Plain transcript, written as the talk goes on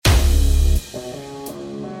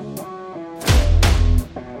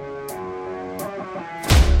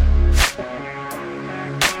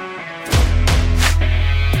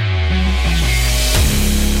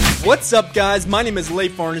What's up, guys? My name is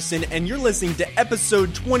Leif Arneson, and you're listening to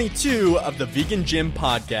episode 22 of the Vegan Gym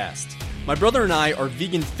Podcast. My brother and I are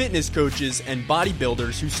vegan fitness coaches and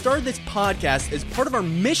bodybuilders who started this podcast as part of our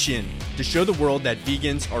mission to show the world that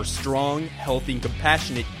vegans are strong, healthy, and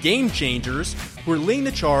compassionate game changers who are leading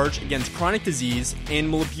the charge against chronic disease,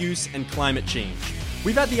 animal abuse, and climate change.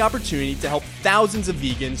 We've had the opportunity to help thousands of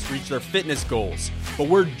vegans reach their fitness goals, but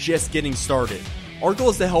we're just getting started. Our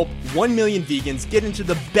goal is to help 1 million vegans get into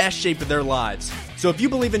the best shape of their lives. So if you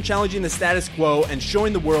believe in challenging the status quo and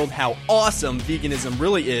showing the world how awesome veganism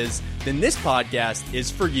really is, then this podcast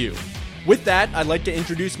is for you. With that, I'd like to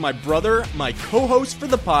introduce my brother, my co-host for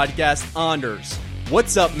the podcast, Anders.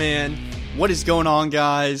 What's up, man? What is going on,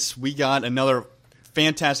 guys? We got another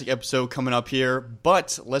fantastic episode coming up here,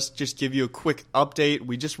 but let's just give you a quick update.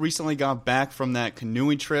 We just recently got back from that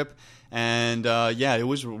canoeing trip. And it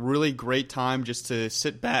was a really great time just to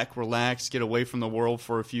sit back, relax, get away from the world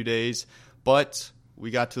for a few days. But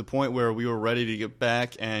we got to the point where we were ready to get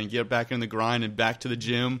back in the grind and back to the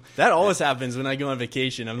gym. That always happens when I go on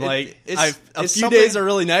vacation. I'm a few days are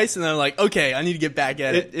really nice, and then I'm like, okay, I need to get back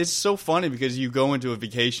at it. It's so funny because you go into a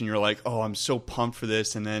vacation, you're like, oh, I'm so pumped for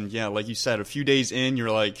this. And then, like you said, a few days in,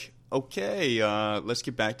 you're like, okay, let's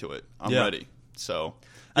get back to it. I'm ready. So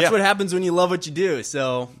that's what happens when you love what you do.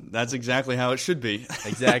 So that's exactly how it should be.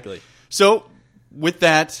 Exactly. So with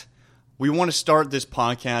that, we want to start this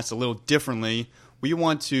podcast a little differently. We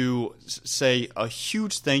want to say a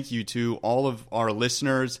huge thank you to all of our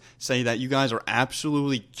listeners, say that you guys are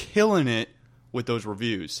absolutely killing it with those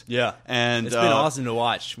reviews. Yeah. And it's been awesome to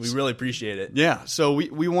watch. We really appreciate it. Yeah. So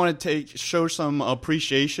we want to show some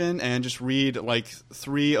appreciation and just read like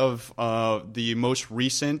 3 of the most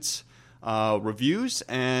recent reviews,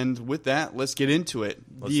 and with that, let's get into it.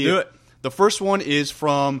 Let's do it. The first one is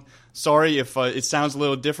from, sorry if it sounds a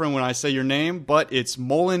little different when I say your name, but it's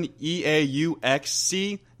Molin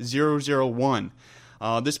EAUXC001.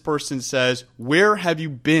 This person says, "Where have you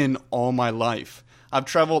been all my life? I've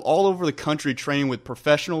traveled all over the country training with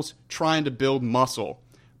professionals trying to build muscle,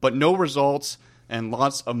 but no results and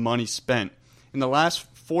lots of money spent. In the last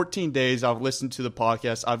 14 days I've listened to the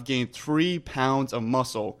podcast. I've gained 3 pounds of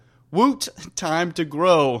muscle. Woot, time to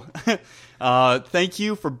grow." Thank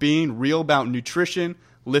you for being real about nutrition,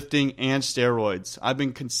 lifting, and steroids. I've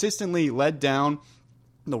been consistently led down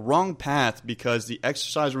the wrong path because the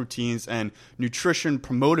exercise routines and nutrition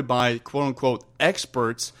promoted by quote-unquote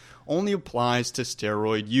experts only applies to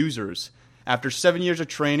steroid users. After 7 years of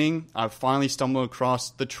training, I've finally stumbled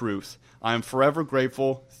across the truth. I am forever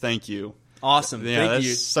grateful. Thank you. Awesome. Yeah, Thank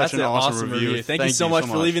you. Such an awesome review. Thank you so much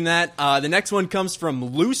for leaving that. The next one comes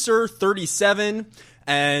from Looser37,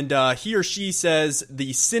 and he or she says,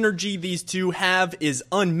 "The synergy these two have is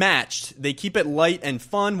unmatched. They keep it light and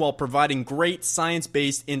fun while providing great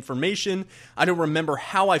science-based information. I don't remember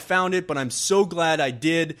how I found it, but I'm so glad I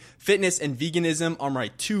did. Fitness and veganism are my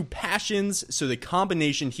 2 passions, so the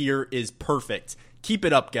combination here is perfect. Keep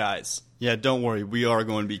it up, guys." Yeah, don't worry. We are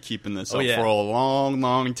going to be keeping this up for a long,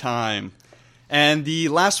 long time. And the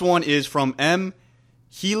last one is from M.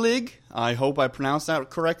 Helig. I hope I pronounced that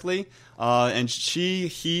correctly. And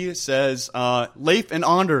he says, "Leif and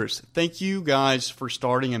Anders, thank you guys for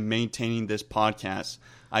starting and maintaining this podcast.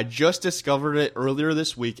 I just discovered it earlier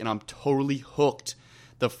this week, and I'm totally hooked.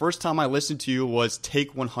 The first time I listened to you was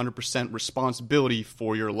take 100% responsibility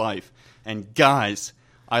for your life. And guys,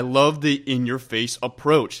 I love the in-your-face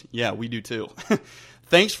approach." Yeah, we do too.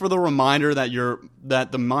 "Thanks for the reminder that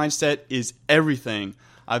the mindset is everything.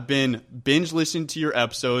 I've been binge listening to your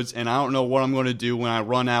episodes, and I don't know what I'm going to do when I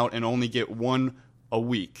run out and only get 1 a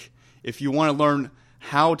week. If you want to learn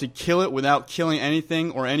how to kill it without killing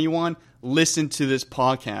anything or anyone, listen to this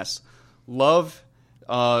podcast. Love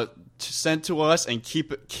sent to us, and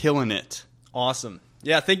keep it killing it." Awesome.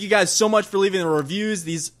 Yeah, thank you guys so much for leaving the reviews.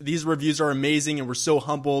 These reviews are amazing, and we're so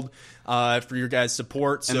humbled for your guys'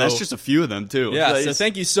 support. And that's just a few of them, too. Yeah, so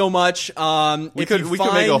thank you so much. We could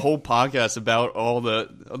make a whole podcast about all the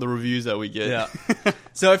reviews that we get. Yeah.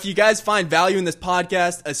 So if you guys find value in this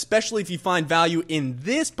podcast, especially if you find value in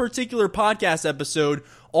this particular podcast episode,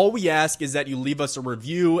 all we ask is that you leave us a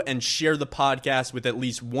review and share the podcast with at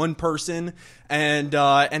least one person. And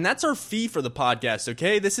that's our fee for the podcast,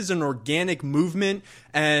 okay? This is an organic movement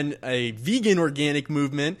and a vegan organic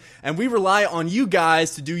movement, and we rely on you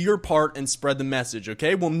guys to do your part and spread the message,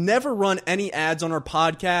 okay? We'll never run any ads on our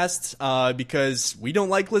podcast because we don't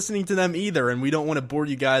like listening to them either, and we don't want to bore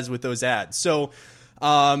you guys with those ads. So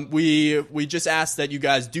we just ask that you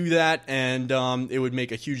guys do that, and it would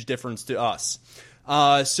make a huge difference to us.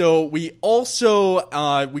 So we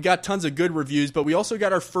also we got tons of good reviews, but we also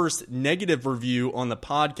got our first negative review on the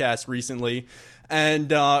podcast recently.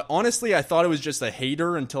 And honestly, I thought it was just a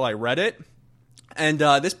hater until I read it. And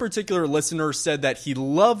this particular listener said that he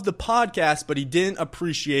loved the podcast, but he didn't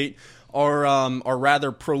appreciate our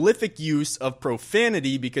rather prolific use of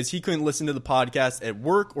profanity because he couldn't listen to the podcast at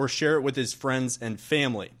work or share it with his friends and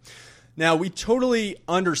family. Now, we totally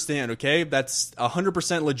understand, okay? That's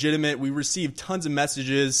 100% legitimate. We received tons of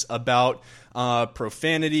messages about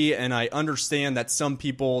profanity, and I understand that some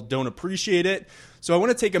people don't appreciate it. So I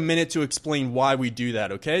want to take a minute to explain why we do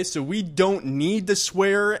that, okay? So we don't need to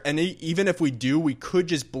swear, and even if we do, we could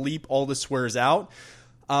just bleep all the swears out.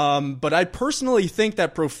 But I personally think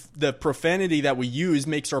that the profanity that we use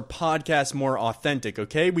makes our podcast more authentic,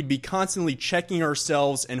 okay? We'd be constantly checking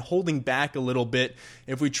ourselves and holding back a little bit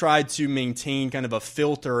if we tried to maintain kind of a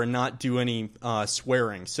filter and not do any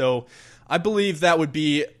swearing. So I believe that would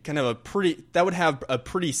be that would have a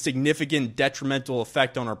pretty significant detrimental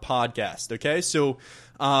effect on our podcast, okay? So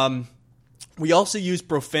we also use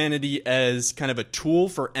profanity as kind of a tool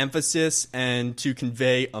for emphasis and to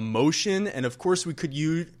convey emotion. And of course, we could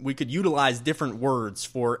utilize different words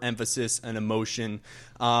for emphasis and emotion.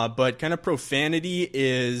 But kind of profanity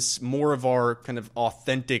is more of our kind of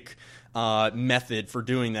authentic method for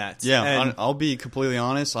doing that. Yeah, and I'll be completely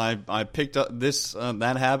honest. I picked up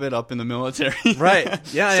that habit up in the military.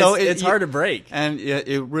 Right. Yeah. So it's hard to break, and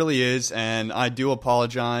it really is. And I do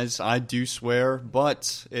apologize. I do swear,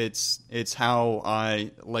 but it's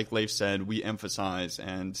how like Leif said, we emphasize,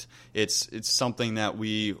 and it's something that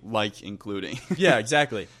we like including. Yeah,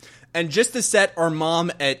 exactly. And just to set our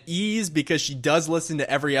mom at ease, because she does listen to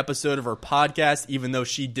every episode of our podcast, even though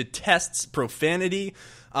she detests profanity.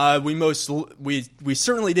 We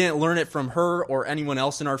certainly didn't learn it from her or anyone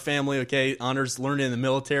else in our family. Okay, Honors learned it in the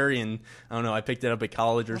military, and I don't know, I picked it up at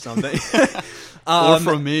college or something. Or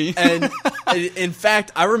from me. And in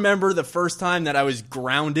fact, I remember the first time that I was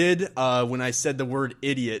grounded when I said the word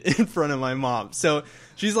idiot in front of my mom. So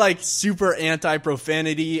she's like super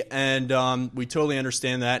anti-profanity, and we totally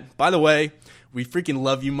understand that. By the way, we freaking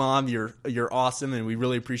love you, Mom. You're awesome, and we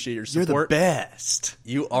really appreciate your support. You're the best.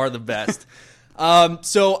 You are the best.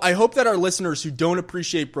 So I hope that our listeners who don't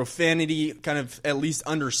appreciate profanity kind of at least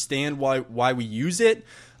understand why we use it.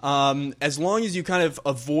 As long as you kind of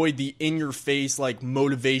avoid the in-your-face, like,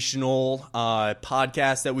 motivational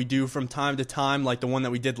podcasts that we do from time to time, like the one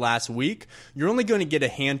that we did last week, you're only going to get a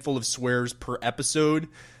handful of swears per episode.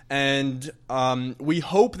 And we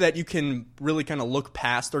hope that you can really kind of look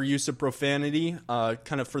past our use of profanity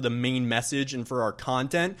kind of for the main message and for our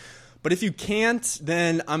content. But if you can't,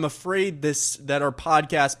 then I'm afraid that our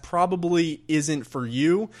podcast probably isn't for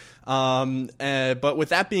you. But with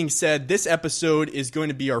that being said, this episode is going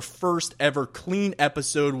to be our first ever clean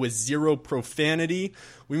episode with zero profanity.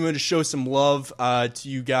 We want to show some love to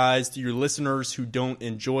you guys, to your listeners who don't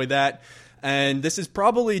enjoy that. And this is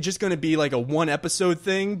probably just going to be like a one episode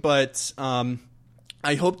thing, but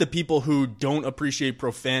I hope the people who don't appreciate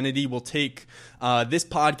profanity will take this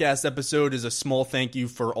podcast episode as a small thank you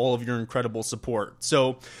for all of your incredible support.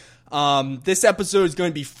 So this episode is going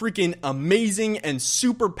to be freaking amazing and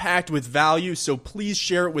super packed with value, so please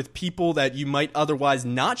share it with people that you might otherwise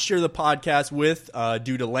not share the podcast with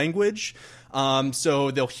due to language. So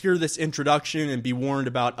they'll hear this introduction and be warned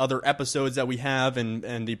about other episodes that we have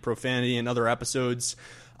and the profanity in other episodes.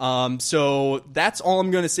 So that's all I'm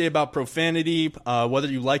going to say about profanity. Whether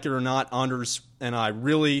you like it or not, Anders and I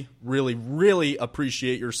really, really, really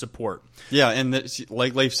appreciate your support. Yeah, and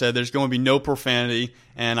like Leif said, there's going to be no profanity,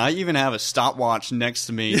 and I even have a stopwatch next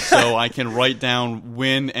to me so I can write down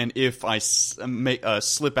when and if I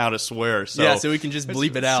slip out a swear. So, yeah, so we can just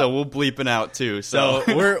bleep it out. So we'll bleep it out too. So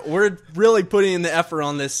we're really putting in the effort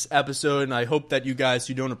on this episode, and I hope that you guys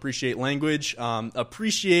who don't appreciate language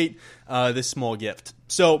appreciate this small gift.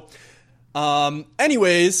 So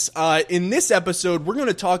anyways, in this episode, we're going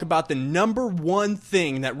to talk about the number one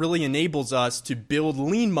thing that really enables us to build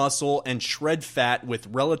lean muscle and shred fat with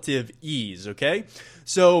relative ease, okay?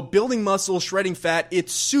 So building muscle, shredding fat,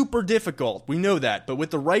 it's super difficult. We know that. But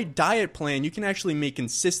with the right diet plan, you can actually make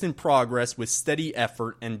consistent progress with steady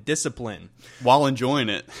effort and discipline. While enjoying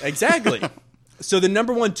it. Exactly. So the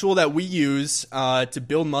number one tool that we use to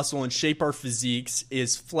build muscle and shape our physiques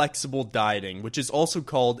is flexible dieting, which is also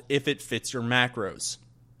called If It Fits Your Macros.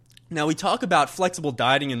 Now, we talk about flexible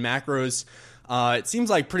dieting and macros, it seems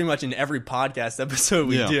like pretty much in every podcast episode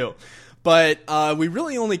we do. But we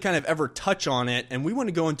really only kind of ever touch on it, and we want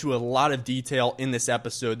to go into a lot of detail in this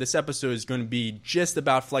episode. This episode is going to be just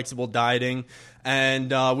about flexible dieting,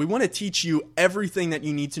 and we want to teach you everything that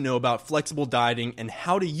you need to know about flexible dieting and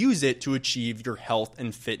how to use it to achieve your health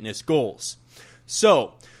and fitness goals.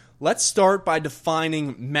 So let's start by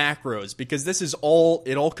defining macros, because it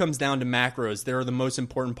all comes down to macros. They're the most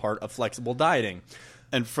important part of flexible dieting.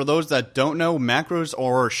 And for those that don't know, macros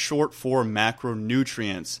are short for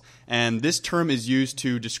macronutrients. And this term is used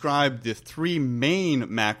to describe the three main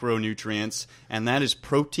macronutrients, and that is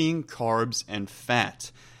protein, carbs, and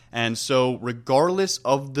fat. And so regardless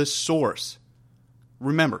of the source,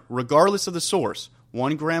 remember, regardless of the source,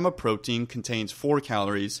 1 gram of protein contains 4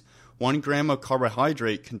 calories, 1 gram of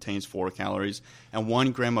carbohydrate contains 4 calories, and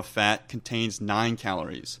 1 gram of fat contains 9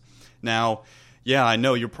 calories. Now, yeah, I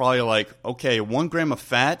know you're probably like, okay, 1 gram of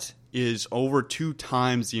fat is over 2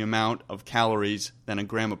 times the amount of calories than a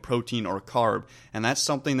gram of protein or carb. And that's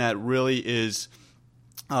something that really is,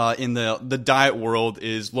 in the diet world,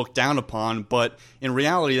 is looked down upon. But in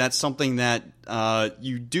reality, that's something that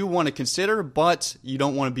you do want to consider, but you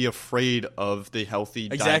don't want to be afraid of the healthy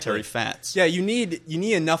dietary fats. Yeah, you need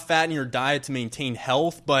enough fat in your diet to maintain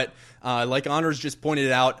health, but like Honors just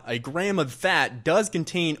pointed out, a gram of fat does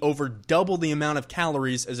contain over double the amount of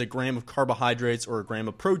calories as a gram of carbohydrates or a gram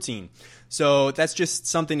of protein. So that's just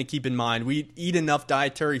something to keep in mind. We eat enough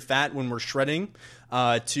dietary fat when we're shredding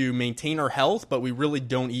to maintain our health, but we really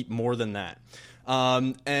don't eat more than that.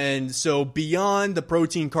 And so beyond the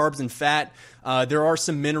protein, carbs, and fat, there are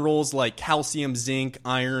some minerals like calcium, zinc,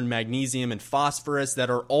 iron, magnesium, and phosphorus that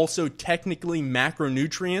are also technically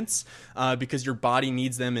macronutrients because your body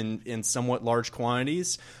needs them in somewhat large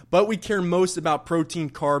quantities. But we care most about protein,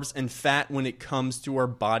 carbs, and fat when it comes to our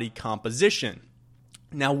body composition.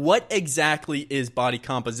 Now, what exactly is body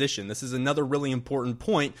composition? This is another really important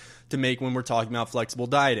point to make when we're talking about flexible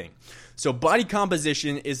dieting. So body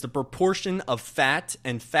composition is the proportion of fat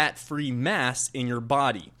and fat-free mass in your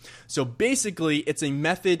body. So basically, it's a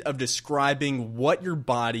method of describing what your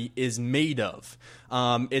body is made of.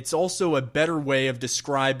 It's also a better way of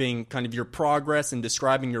describing kind of your progress and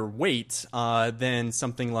describing your weight than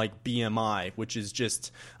something like BMI, which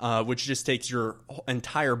just takes your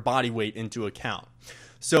entire body weight into account.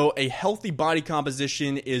 So a healthy body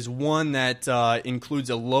composition is one that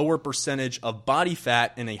includes a lower percentage of body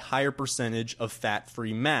fat and a higher percentage of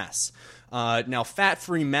fat-free mass. Now,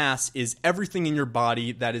 fat-free mass is everything in your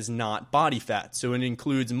body that is not body fat. So it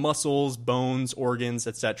includes muscles, bones, organs,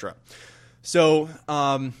 etc. So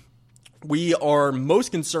we are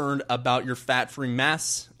most concerned about your fat-free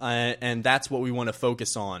mass, and that's what we want to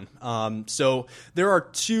focus on. So there are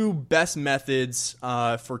two best methods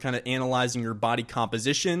for kind of analyzing your body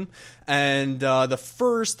composition, and the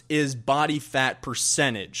first is body fat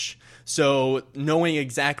percentage. So knowing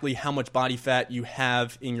exactly how much body fat you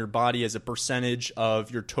have in your body as a percentage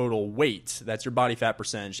of your total weight. That's your body fat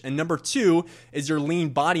percentage. And number two is your lean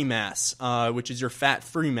body mass, which is your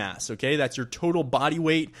fat-free mass. Okay, that's your total body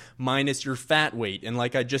weight minus your fat weight. And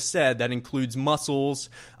like I just said, that includes muscles,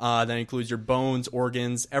 that includes your bones,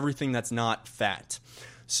 organs, everything that's not fat.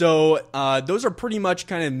 So those are pretty much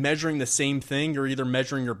kind of measuring the same thing. You're either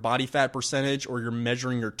measuring your body fat percentage or you're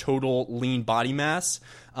measuring your total lean body mass.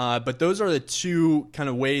 But those are the two kind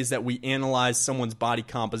of ways that we analyze someone's body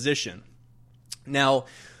composition. Now,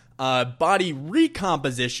 body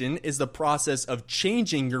recomposition is the process of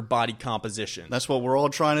changing your body composition. That's what we're all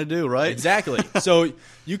trying to do, right? Exactly. So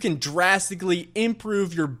you can drastically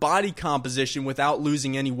improve your body composition without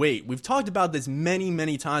losing any weight. We've talked about this many,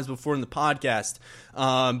 many times before in the podcast,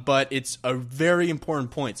 but it's a very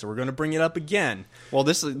important point. So we're going to bring it up again. Well,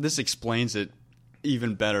 this explains it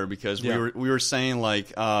even better because we were saying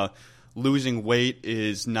like losing weight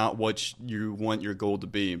is not what you want your goal to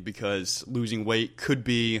be, because losing weight could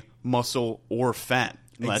be muscle or fat.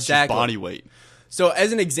 That's just body weight. So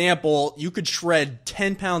as an example, you could shred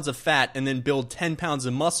 10 pounds of fat and then build 10 pounds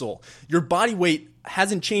of muscle. Your body weight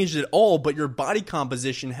hasn't changed at all, but your body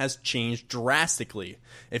composition has changed drastically.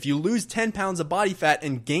 If you lose 10 pounds of body fat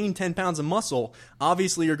and gain 10 pounds of muscle,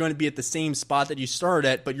 obviously you're going to be at the same spot that you started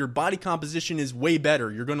at, but your body composition is way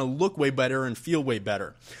better. You're going to look way better and feel way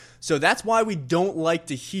better. So that's why we don't like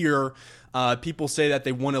to hear people say that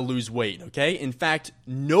they want to lose weight, okay? In fact,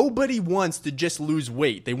 nobody wants to just lose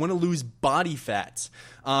weight. They want to lose body fat.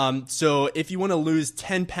 So if you want to lose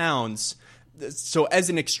 10 pounds, So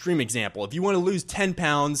as an extreme example, if you want to lose 10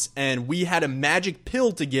 pounds and we had a magic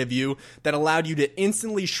pill to give you that allowed you to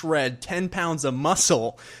instantly shred 10 pounds of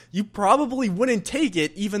muscle, you probably wouldn't take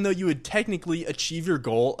it even though you would technically achieve your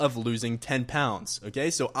goal of losing 10 pounds.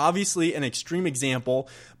 Okay, so obviously an extreme example,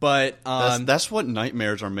 but that's what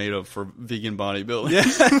nightmares are made of for vegan bodybuilding.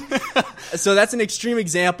 Yeah. So that's an extreme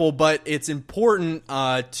example, but it's important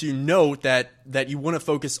to note that you want to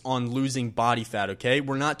focus on losing body fat, okay?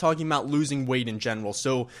 We're not talking about losing weight in general.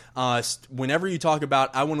 So whenever you talk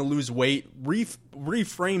about, I want to lose weight,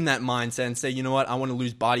 reframe that mindset and say, you know what, I want to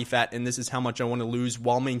lose body fat, and this is how much I want to lose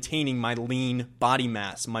while maintaining my lean body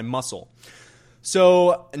mass, my muscle.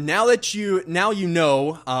 So now you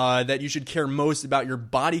know that you should care most about your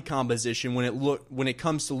body composition when it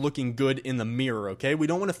comes to looking good in the mirror, okay? We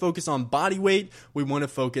don't want to focus on body weight, we want to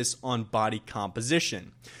focus on body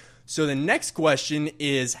composition. So the next question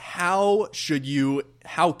is, how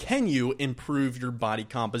can you improve your body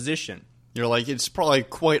composition? You're like, it's probably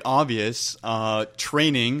quite obvious.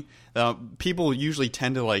 Training. People usually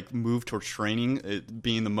tend to move towards training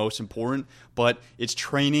being the most important, but it's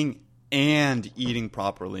training and eating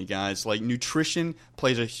properly, guys. Like, nutrition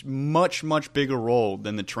plays a much, much bigger role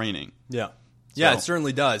than the training. Yeah. Yeah, it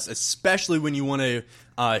certainly does, especially when you want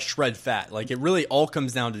to shred fat. Like, it really all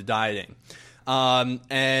comes down to dieting.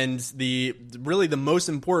 And the most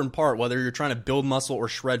important part, whether you're trying to build muscle or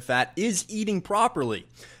shred fat, is eating properly.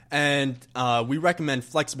 And we recommend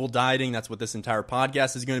flexible dieting. That's what this entire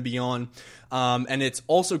podcast is going to be on. And it's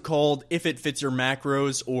also called If It Fits Your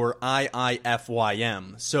Macros, or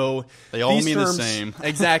IIFYM. So they all mean the same.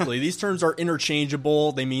 Exactly. These terms are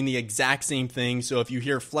interchangeable. They mean the exact same thing. So if you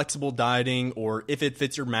hear flexible dieting or If It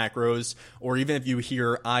Fits Your Macros, or even if you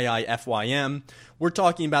hear IIFYM, we're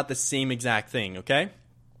talking about the same exact thing, okay?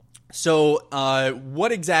 So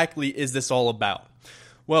what exactly is this all about?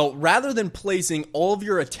 Well, rather than placing all of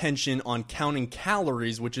your attention on counting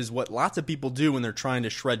calories, which is what lots of people do when they're trying to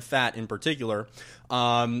shred fat in particular,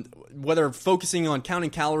 whether focusing on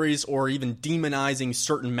counting calories or even demonizing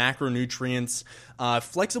certain macronutrients,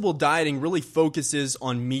 flexible dieting really focuses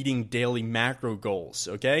on meeting daily macro goals,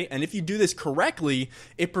 okay? And if you do this correctly,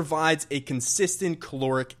 it provides a consistent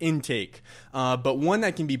caloric intake, but one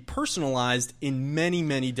that can be personalized in many,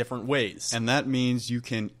 many different ways. And that means you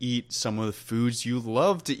can eat some of the foods you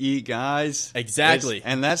love to eat, guys. Exactly.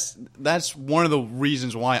 And that's one of the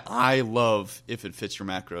reasons why I love If It Fits Your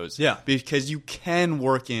Macros. Yeah. Because you can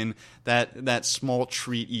work in that small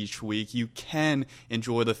treat each week. You can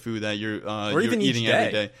enjoy the food that you're eating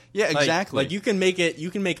every day. Yeah, exactly. Like you can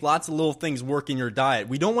make lots of little things work in your diet.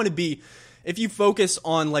 We don't want to be, if you focus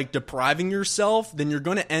on depriving yourself, then you're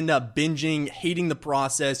going to end up binging, hating the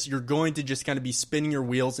process. You're going to just kind of be spinning your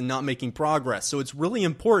wheels and not making progress. So it's really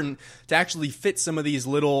important to actually fit some of these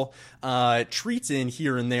little treats in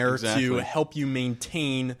here and there to help you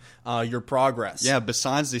maintain your progress. Yeah,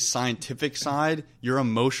 besides the scientific side, your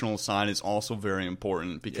emotional side is also very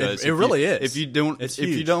important, because it really is. If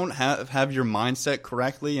you don't have your mindset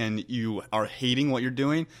correctly and you are hating what you're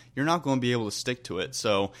doing, you're not going to be able to stick to it.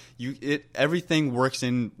 So everything works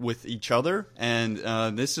in with each other, and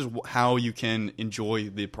this is how you can enjoy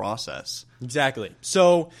the process. Exactly.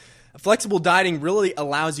 So flexible dieting really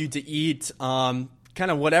allows you to eat kind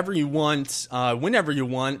of whatever you want, whenever you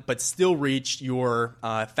want, but still reach your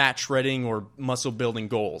fat shredding or muscle building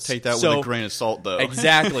goals. Take that with a grain of salt, though.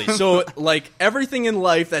 Exactly. So like everything in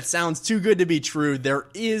life that sounds too good to be true, there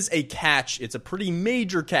is a catch. It's a pretty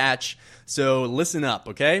major catch. So listen up,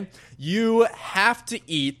 okay? You have to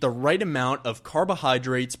eat the right amount of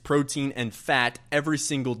carbohydrates, protein, and fat every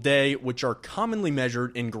single day, which are commonly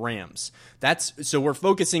measured in grams. So we're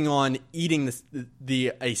focusing on eating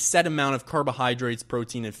a set amount of carbohydrates,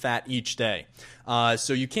 protein, and fat each day.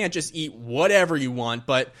 So you can't just eat whatever you want,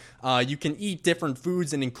 but you can eat different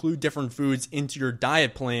foods and include different foods into your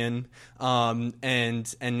diet plan,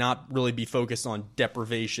 and not really be focused on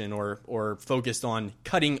deprivation or focused on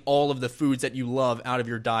cutting all of the foods that you love out of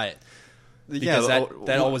your diet. Because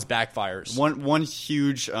that always backfires. One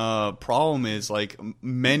huge problem is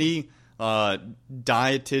many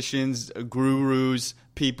dietitians, gurus,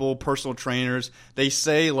 people, personal trainers, they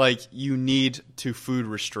say you need to food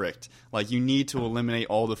restrict. You need to eliminate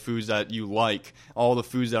all the foods that you like, all the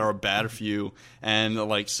foods that are bad for you, and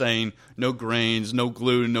saying no grains, no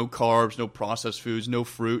gluten, no carbs, no processed foods, no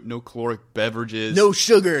fruit, no caloric beverages. No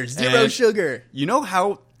sugar, zero sugar. You know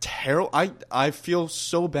how terrible. I feel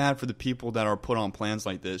so bad for the people that are put on plans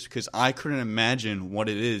like this, because I couldn't imagine what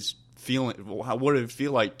it is what it would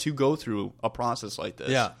feel like to go through a process like this.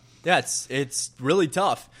 Yeah. Yeah, it's really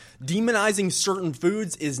tough. Demonizing certain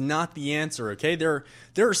foods is not the answer, okay? There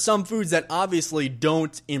are some foods that obviously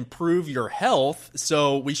don't improve your health,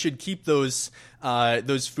 so we should keep those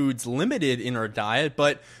foods limited in our diet,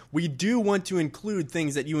 but we do want to include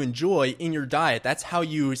things that you enjoy in your diet. That's how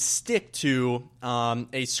you stick to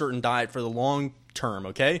a certain diet for the long term,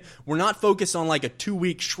 okay? We're not focused on like a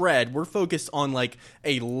 2-week shred. We're focused on like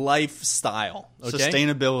a lifestyle, okay?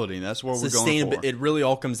 Sustainability, that's what we're going for. It really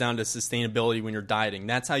all comes down to sustainability when you're dieting.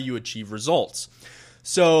 That's how you achieve results.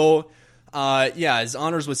 So, as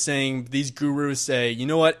Honors was saying, these gurus say, you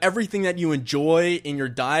know what? Everything that you enjoy in your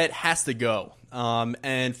diet has to go.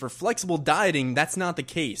 And for flexible dieting, that's not the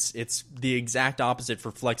case. It's the exact opposite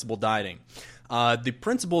for flexible dieting. The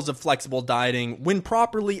principles of flexible dieting, when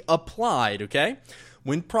properly applied, okay?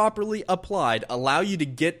 When properly applied, allow you to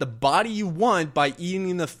get the body you want by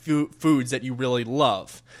eating the foods that you really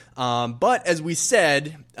love. But as we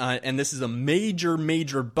said, and this is a major,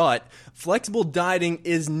 major but, flexible dieting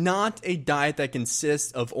is not a diet that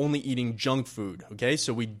consists of only eating junk food, okay?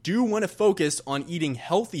 So we do want to focus on eating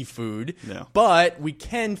healthy food, but we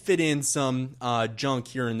can fit in some junk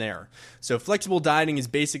here and there. So flexible dieting is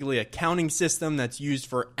basically a counting system that's used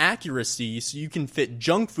for accuracy so you can fit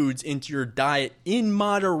junk foods into your diet in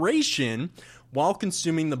moderation while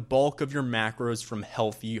consuming the bulk of your macros from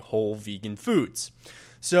healthy, whole vegan foods.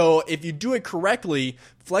 So if you do it correctly,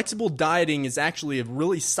 flexible dieting is actually a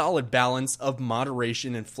really solid balance of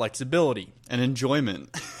moderation and flexibility. And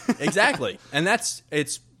enjoyment. Exactly. And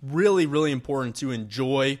it's really, really important to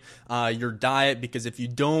enjoy your diet, because if you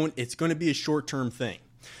don't, it's going to be a short-term thing.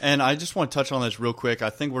 And I just want to touch on this real quick.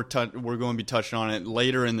 I think we're going to be touching on it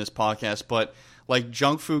later in this podcast, but like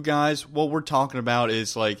junk food, guys, what we're talking about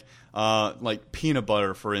is like peanut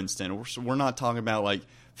butter, for instance. We're not talking about like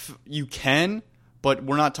you can, but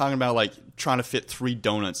we're not talking about like trying to fit 3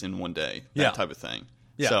 donuts in one day, that type of thing.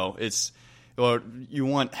 Yeah. So you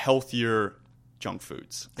want healthier junk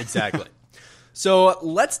foods. Exactly. So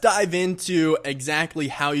let's dive into exactly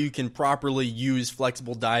how you can properly use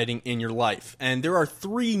flexible dieting in your life. And there are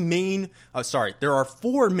 4 main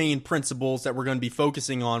principles that we're going to be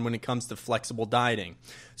focusing on when it comes to flexible dieting.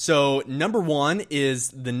 So number 1 is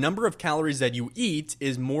the number of calories that you eat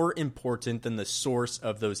is more important than the source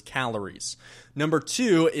of those calories. Number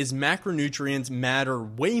 2 is macronutrients matter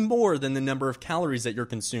way more than the number of calories that you're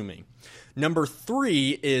consuming. Number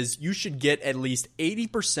 3 is you should get at least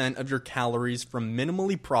 80% of your calories from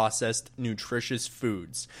minimally processed, nutritious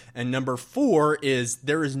foods. And number 4 is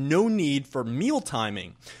there is no need for meal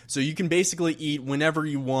timing. So you can basically eat whenever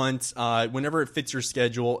you want, whenever it fits your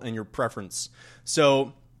schedule and your preference.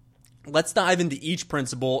 So let's dive into each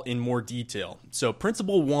principle in more detail. So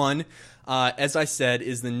principle 1, as I said,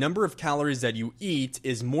 is the number of calories that you eat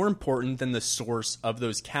is more important than the source of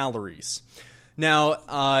those calories.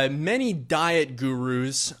 Now, many diet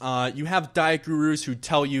gurus, you have diet gurus who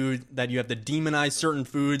tell you that you have to demonize certain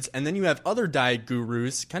foods, and then you have other diet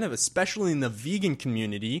gurus, kind of especially in the vegan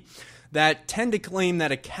community, that tend to claim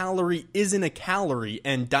that a calorie isn't a calorie,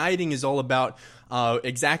 and dieting is all about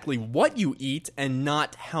exactly what you eat and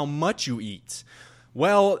not how much you eat.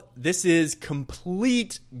 Well, this is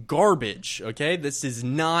complete garbage, okay? This is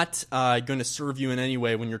not going to serve you in any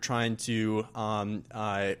way when you're trying to kind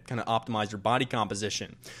of optimize your body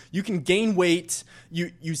composition. You can gain weight.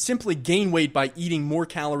 You simply gain weight by eating more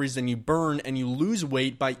calories than you burn, and you lose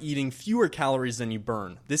weight by eating fewer calories than you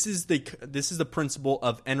burn. This is the principle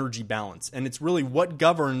of energy balance, and it's really what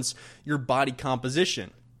governs your body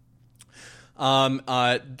composition.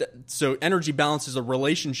 So energy balance is a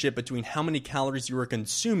relationship between how many calories you are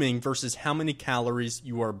consuming versus how many calories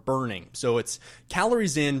you are burning. So it's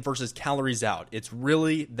calories in versus calories out. It's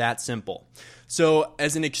really that simple. So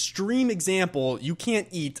as an extreme example, you can't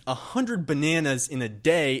eat 100 bananas in a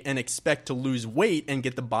day and expect to lose weight and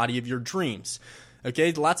get the body of your dreams.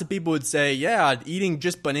 Okay, lots of people would say, yeah, eating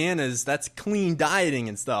just bananas, that's clean dieting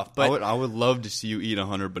and stuff. But I would love to see you eat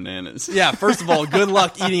 100 bananas. Yeah, first of all, good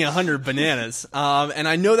luck eating 100 bananas. And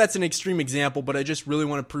I know that's an extreme example, but I just really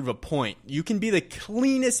want to prove a point. You can be the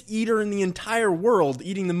cleanest eater in the entire world,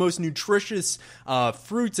 eating the most nutritious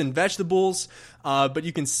fruits and vegetables, but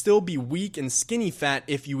you can still be weak and skinny fat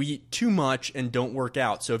if you eat too much and don't work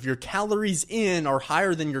out. So if your calories in are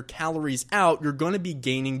higher than your calories out, you're going to be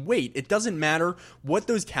gaining weight. It doesn't matter what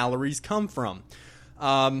those calories come from.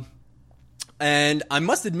 And I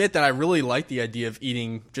must admit that I really like the idea of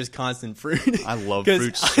eating just constant fruit. I love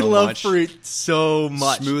fruit so much. I love fruit so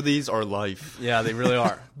much. Smoothies are life. Yeah, they really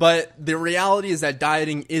are. But the reality is that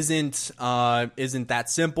dieting isn't that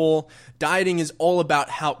simple. Dieting is all about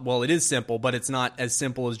it is simple, but it's not as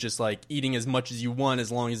simple as just like eating as much as you want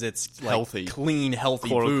as long as it's like healthy, clean, healthy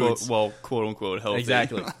quote foods. Unquote, quote unquote healthy.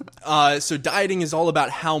 Exactly. So dieting is all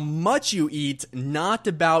about how much you eat, not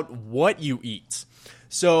about what you eat.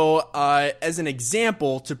 So, as an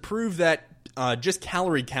example, to prove that just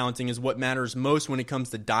calorie counting is what matters most when it comes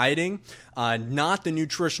to dieting, not the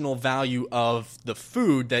nutritional value of the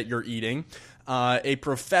food that you're eating, a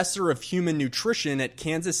professor of human nutrition at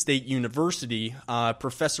Kansas State University,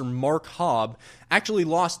 Professor Mark Hobb, actually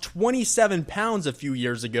lost 27 pounds a few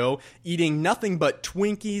years ago eating nothing but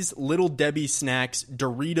Twinkies, Little Debbie snacks,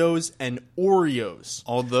 Doritos, and Oreos.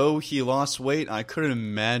 Although he lost weight, I couldn't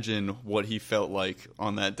imagine what he felt like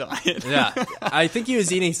on that diet. Yeah, I think he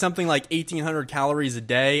was eating something like 1,800 calories a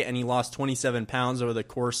day, and he lost 27 pounds over the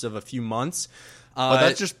course of a few months. But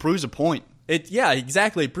that just proves a point. Yeah,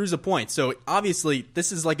 exactly. It proves a point. So obviously,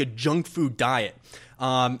 this is like a junk food diet,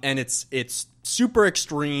 and it's super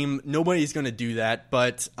extreme. Nobody's going to do that,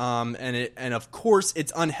 but and of course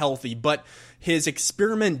it's unhealthy. But his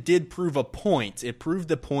experiment did prove a point. It proved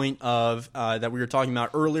the point of that we were talking about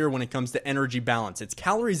earlier when it comes to energy balance. It's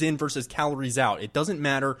calories in versus calories out. It doesn't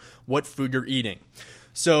matter what food you're eating.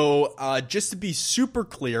 So just to be super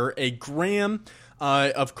clear, a gram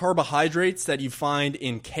of carbohydrates that you find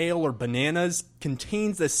in kale or bananas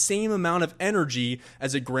contains the same amount of energy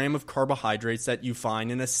as a gram of carbohydrates that you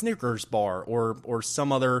find in a Snickers bar or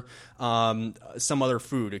some other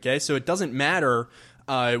food. Okay, so it doesn't matter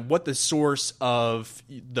what the source of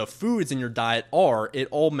the foods in your diet are. It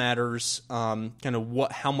all matters kind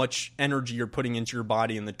of how much energy you're putting into your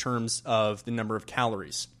body in the terms of the number of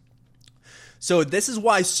calories. So this is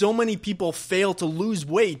why so many people fail to lose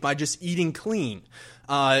weight by just eating clean.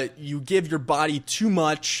 You give your body too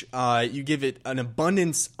much. You give it an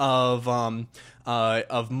abundance of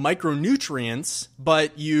micronutrients,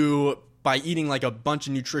 but by eating like a bunch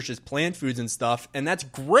of nutritious plant foods and stuff, and that's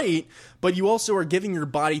great, but you also are giving your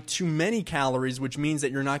body too many calories, which means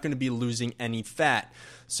that you're not going to be losing any fat.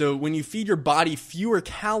 So when you feed your body fewer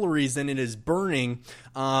calories than it is burning,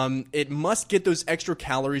 it must get those extra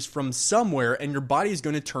calories from somewhere, and your body is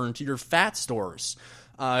going to turn to your fat stores.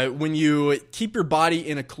 When you keep your body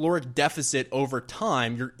in a caloric deficit over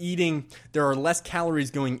time, there are less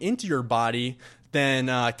calories going into your body than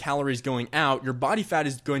calories going out. Your body fat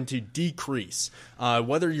is going to decrease.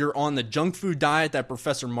 Whether you're on the junk food diet that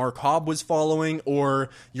Professor Mark Hobb was following, or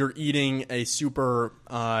you're eating a super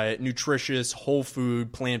nutritious, whole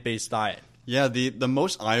food, plant-based diet. Yeah, the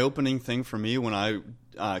most eye-opening thing for me when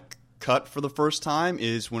I cut for the first time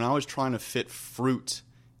is when I was trying to fit fruit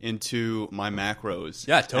into my macros.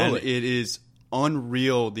 Yeah, totally. And it is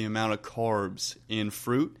unreal the amount of carbs in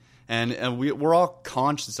fruit. And we're all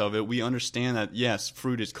conscious of it. We understand that, yes,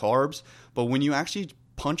 fruit is carbs. But when you actually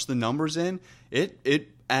punch the numbers in, it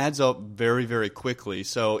adds up very, very quickly.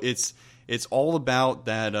 So it's all about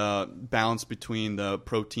that balance between the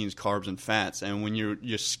proteins, carbs, and fats. And when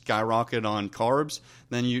you skyrocket on carbs,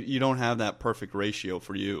 then you don't have that perfect ratio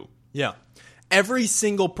for you. Yeah. Every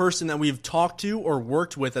single person that we've talked to or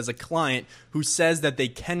worked with as a client who says that they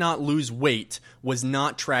cannot lose weight was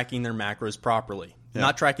not tracking their macros properly. Yeah.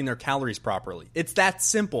 Not tracking their calories properly. It's that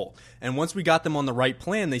simple. And once we got them on the right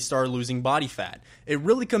plan, they started losing body fat. It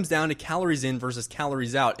really comes down to calories in versus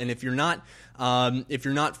calories out. And if you're not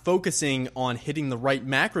focusing on hitting the right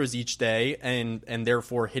macros each day and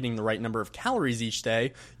therefore hitting the right number of calories each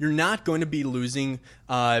day, you're not going to be losing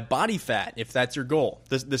body fat if that's your goal.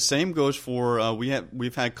 The same goes for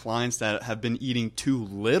we've had clients that have been eating too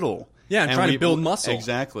little. Yeah, and trying to build muscle.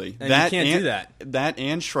 Exactly. And you can't do that. That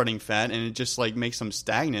and shredding fat, and it just like makes them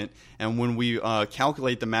stagnant. And when we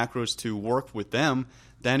calculate the macros to work with them,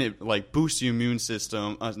 then it like boosts the immune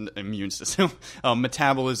system,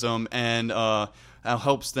 metabolism, and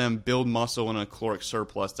helps them build muscle in a caloric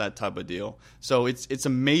surplus, that type of deal. So it's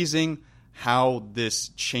amazing how this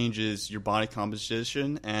changes your body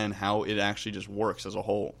composition and how it actually just works as a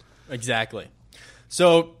whole. Exactly.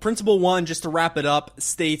 So principle 1, just to wrap it up,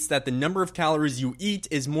 states that the number of calories you eat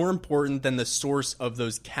is more important than the source of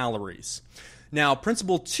those calories. Now,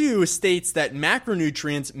 principle 2 states that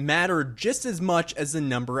macronutrients matter just as much as the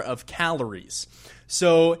number of calories.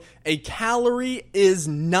 So a calorie is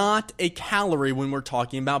not a calorie when we're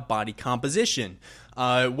talking about body composition.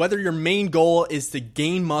 Whether your main goal is to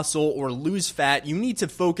gain muscle or lose fat, you need to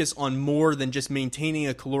focus on more than just maintaining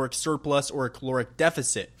a caloric surplus or a caloric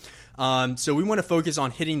deficit. So we want to focus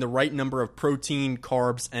on hitting the right number of protein,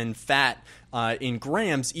 carbs, and fat in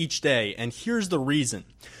grams each day. And here's the reason.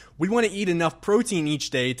 We want to eat enough protein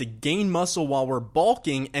each day to gain muscle while we're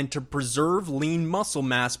bulking and to preserve lean muscle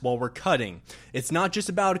mass while we're cutting. It's not just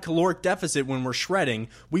about a caloric deficit when we're shredding.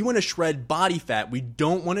 We want to shred body fat. We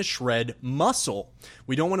don't want to shred muscle.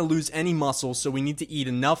 We don't want to lose any muscle, so we need to eat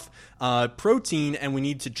enough protein, and we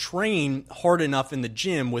need to train hard enough in the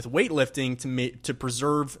gym with weightlifting to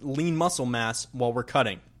preserve lean muscle mass while we're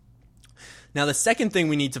cutting. Now, the second thing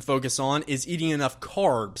we need to focus on is eating enough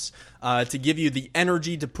carbs to give you the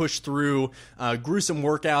energy to push through gruesome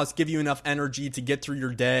workouts, give you enough energy to get through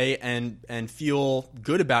your day and feel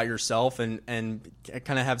good about yourself and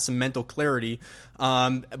kind of have some mental clarity.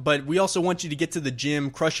 But we also want you to get to the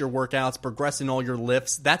gym, crush your workouts, progress in all your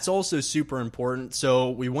lifts. That's also super important. So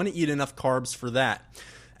we want to eat enough carbs for that.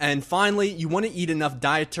 And finally, you want to eat enough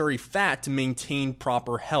dietary fat to maintain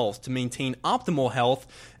proper health, to maintain optimal health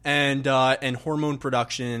and hormone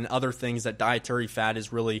production and other things that dietary fat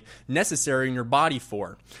is really necessary in your body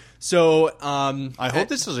for. So I hope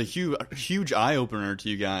this is a huge eye opener to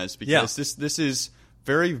you guys, because this is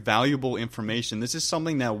very valuable information. This is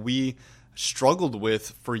something that we struggled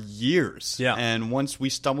with for years. Yeah. And once we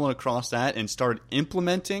stumbled across that and started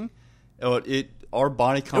implementing our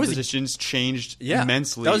body compositions changed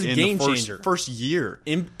immensely. That was a game changer. First year.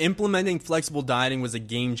 Implementing flexible dieting was a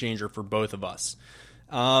game changer for both of us.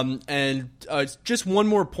 And just one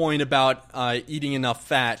more point about eating enough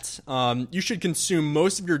fat. You should consume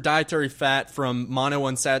most of your dietary fat from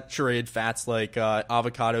monounsaturated fats like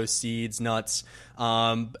avocado, seeds, nuts.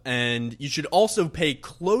 And you should also pay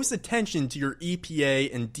close attention to your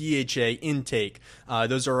EPA and DHA intake.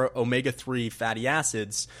 Those are omega-3 fatty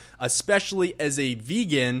acids, especially as a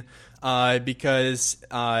vegan, because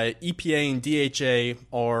EPA and DHA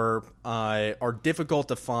are difficult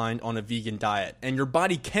to find on a vegan diet, and your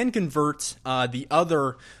body can convert the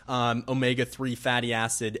other omega-3 fatty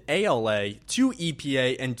acid ALA to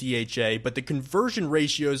EPA and DHA, but the conversion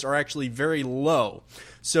ratios are actually very low.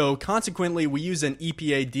 So consequently, we use an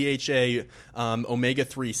EPA DHA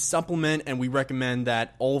omega-3 supplement, and we recommend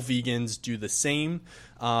that all vegans do the same.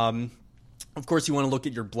 Of course, you want to look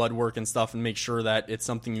at your blood work and stuff and make sure that it's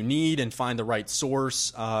something you need and find the right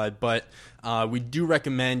source. But we do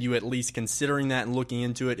recommend you at least considering that and looking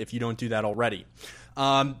into it if you don't do that already.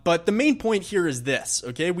 But the main point here is this,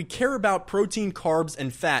 okay? We care about protein, carbs,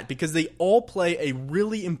 and fat because they all play a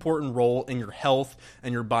really important role in your health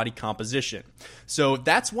and your body composition. So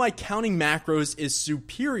that's why counting macros is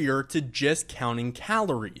superior to just counting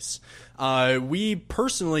calories. We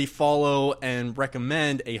personally follow and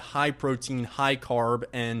recommend a high protein, high carb,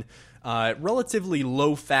 and relatively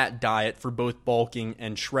low fat diet for both bulking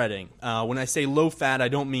and shredding. When I say low fat, I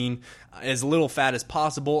don't mean as little fat as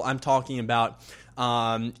possible. I'm talking about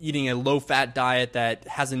eating a low fat diet that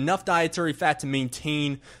has enough dietary fat to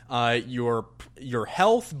maintain your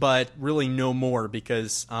health, but really no more,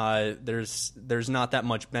 because there's not that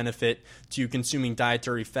much benefit to consuming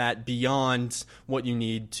dietary fat beyond what you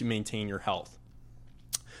need to maintain your health.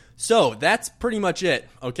 So that's pretty much it,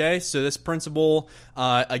 okay? So this principle,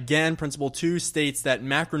 again, principle 2 states that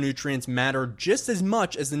macronutrients matter just as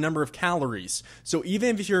much as the number of calories. So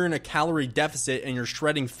even if you're in a calorie deficit and you're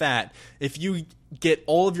shredding fat, if you get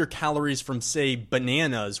all of your calories from, say,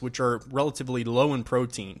 bananas, which are relatively low in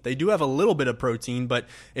protein, they do have a little bit of protein, but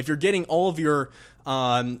if you're getting all of your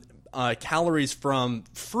calories from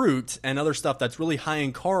fruit and other stuff that's really high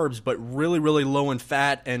in carbs but really, really low in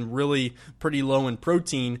fat and really pretty low in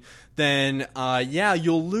protein, then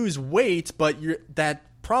you'll lose weight, but that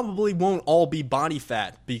probably won't all be body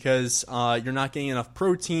fat, because you're not getting enough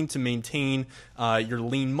protein to maintain your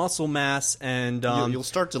lean muscle mass, and you'll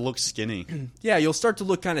start to look skinny. Yeah, you'll start to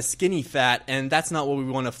look kind of skinny fat, and that's not what we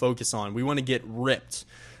want to focus on. We want to get ripped.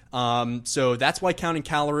 So that's why counting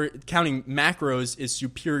macros is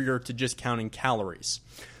superior to just counting calories.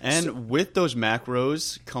 And with those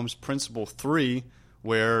macros comes principle 3,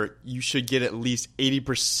 where you should get at least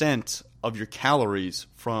 80% of your calories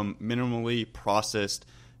from minimally processed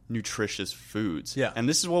nutritious foods. Yeah. And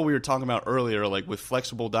this is what we were talking about earlier, like with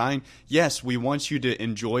flexible dieting. Yes, we want you to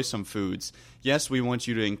enjoy some foods. Yes, we want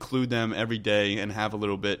you to include them every day and have a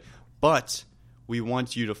little bit, but we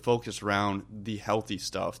want you to focus around the healthy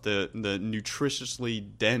stuff, the nutritiously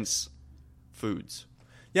dense foods.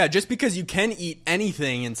 Yeah, just because you can eat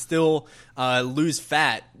anything and still lose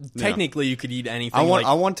fat, technically you could eat anything.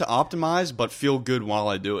 I want to optimize, but feel good while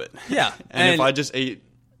I do it. Yeah. and if I just ate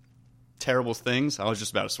terrible things, I was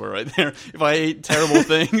just about to swear right there. If I ate terrible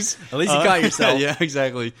things, at least you caught yourself. Yeah,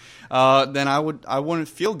 exactly. Then I wouldn't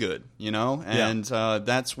feel good, and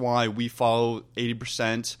that's why we follow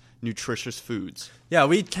 80% nutritious foods. Yeah,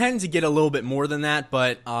 we tend to get a little bit more than that,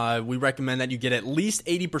 but we recommend that you get at least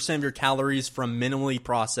 80% of your calories from minimally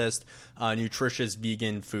processed, nutritious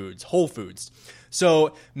vegan foods, whole foods.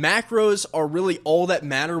 So macros are really all that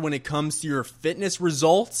matter when it comes to your fitness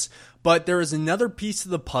results, but there is another piece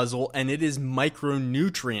of the puzzle, and it is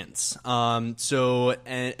micronutrients.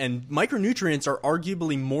 And micronutrients are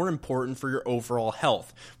arguably more important for your overall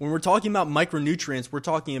health. When we're talking about micronutrients, we're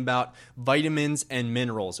talking about vitamins and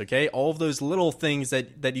minerals, okay? All of those little things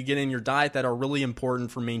that you get in your diet that are really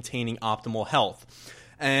important for maintaining optimal health.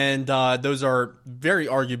 And those are very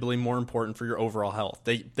arguably more important for your overall health.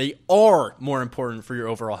 They are more important for your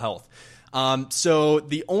overall health. So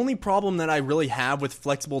the only problem that I really have with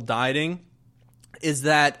flexible dieting is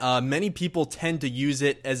that many people tend to use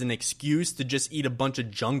it as an excuse to just eat a bunch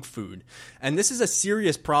of junk food. And this is a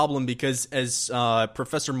serious problem because, as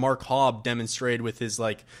Professor Mark Haub demonstrated with his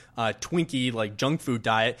Twinkie junk food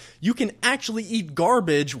diet, you can actually eat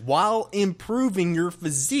garbage while improving your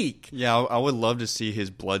physique. Yeah, I would love to see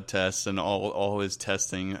his blood tests and all his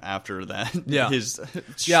testing after that. Yeah, his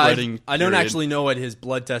shredding. I don't actually know what his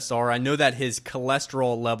blood tests are. I know that his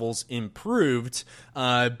cholesterol levels improved,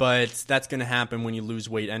 but that's going to happen when you lose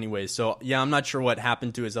weight anyway. So yeah, I'm not sure what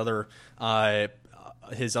happened to his other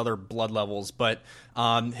blood levels, but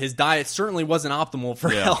his diet certainly wasn't optimal for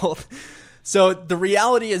health. So the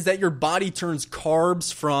reality is that your body turns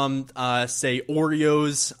carbs from, say,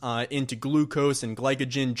 Oreos into glucose and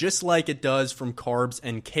glycogen, just like it does from carbs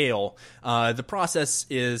and kale. The process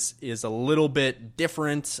is a little bit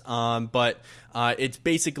different, but it's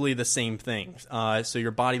basically the same thing. So your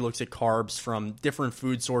body looks at carbs from different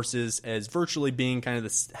food sources as virtually being kind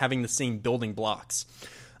of having the same building blocks.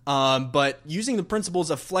 But using the principles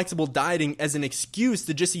of flexible dieting as an excuse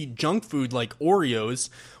to just eat junk food like Oreos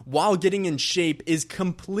while getting in shape is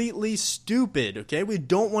completely stupid, okay? We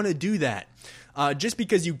don't want to do that. Just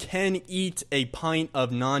because you can eat a pint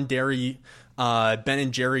of non-dairy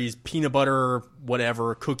Ben & Jerry's peanut butter,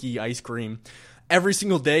 whatever, cookie ice cream every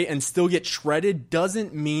single day and still get shredded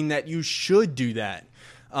doesn't mean that you should do that.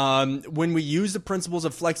 When we use the principles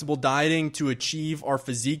of flexible dieting to achieve our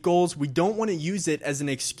physique goals, we don't want to use it as an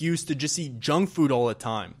excuse to just eat junk food all the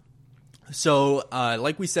time. So,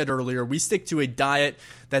 like we said earlier, we stick to a diet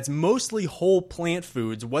that's mostly whole plant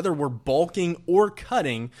foods, whether we're bulking or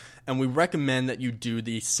cutting, and we recommend that you do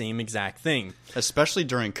the same exact thing. Especially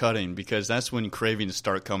during cutting, because that's when cravings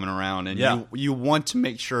start coming around, and you want to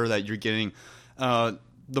make sure that you're getting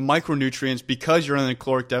the micronutrients because you're in a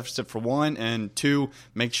caloric deficit for one, and two,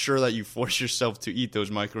 make sure that you force yourself to eat those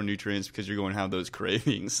micronutrients because you're going to have those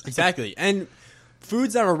cravings. Exactly. And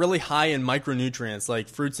foods that are really high in micronutrients, like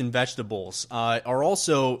fruits and vegetables, are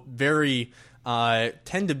also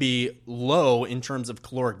tend to be low in terms of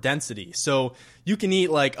caloric density. So you can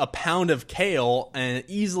eat like a pound of kale and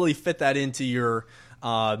easily fit that into your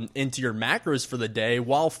macros for the day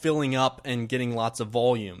while filling up and getting lots of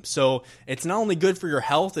volume. So it's not only good for your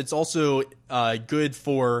health, it's also good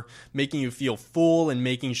for making you feel full and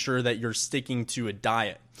making sure that you're sticking to a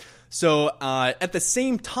diet. So at the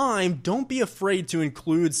same time, don't be afraid to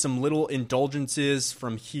include some little indulgences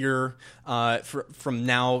from here,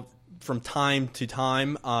 from time to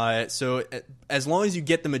time. So as long as you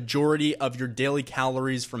get the majority of your daily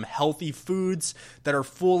calories from healthy foods that are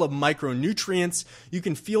full of micronutrients, you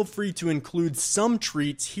can feel free to include some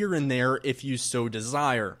treats here and there if you so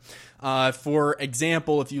desire. For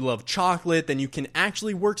example, if you love chocolate, then you can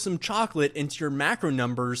actually work some chocolate into your macro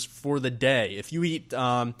numbers for the day. If you eat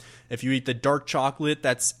the dark chocolate,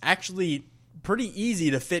 that's actually pretty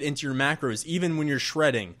easy to fit into your macros, even when you're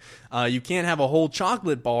shredding. You can't have a whole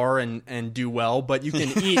chocolate bar and do well, but you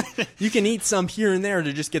can eat some here and there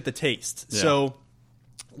to just get the taste. Yeah. So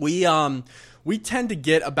we tend to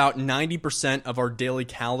get about 90% of our daily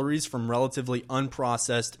calories from relatively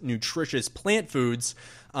unprocessed, nutritious plant foods.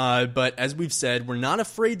 But as we've said, we're not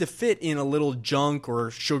afraid to fit in a little junk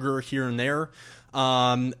or sugar here and there.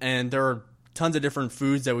 And there are tons of different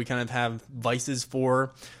foods that we kind of have vices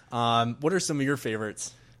for. What are some of your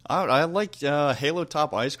favorites? I like Halo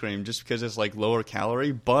Top ice cream just because it's like lower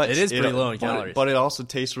calorie, but it is pretty low in calories. But it also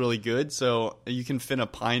tastes really good, so you can fit a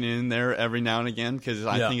pint in there every now and again because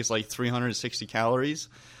I think it's like 360 calories.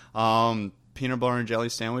 peanut butter and jelly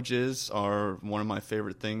sandwiches are one of my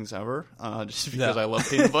favorite things ever, just because I love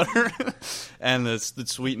peanut butter, and the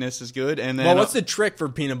sweetness is good. And then, well, what's the trick for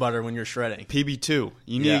peanut butter when you're shredding? PB2.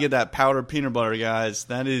 You need to get that powdered peanut butter, guys.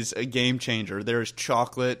 That is a game changer. There's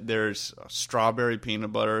chocolate, there's strawberry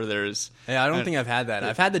peanut butter, there's... Hey, I don't think I've had that.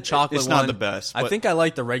 I've had the chocolate one. It's not the best. I think I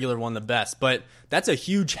like the regular one the best, but that's a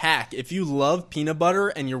huge hack. If you love peanut butter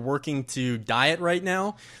and you're working to diet right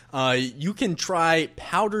now, you can try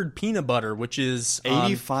powdered peanut butter, which is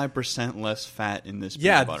 85% less fat in this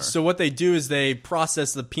peanut butter. Yeah, so what they do is they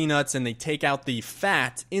process the peanuts and they take out the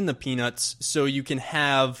fat in the peanuts, so you can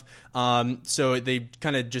have so they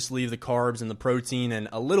kind of just leave the carbs and the protein and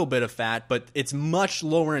a little bit of fat, but it's much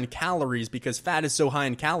lower in calories because fat is so high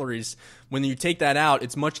in calories. When you take that out,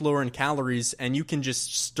 it's much lower in calories, and you can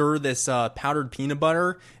just stir this powdered peanut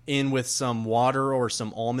butter in with some water or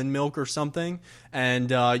some almond milk or something,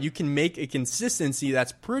 and you can make a consistency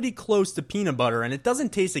that's pretty close to peanut butter, and it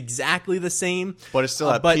doesn't taste exactly the same. But it's still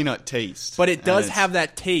that peanut taste. But it does have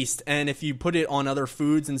that taste, and if you put it on other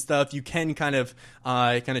foods and stuff, you can kind of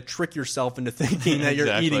trick yourself into thinking that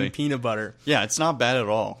you're eating peanut butter. Yeah, it's not bad at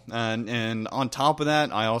all. And on top of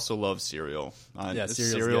that, I also love cereal.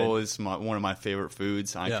 Cereal is one of my favorite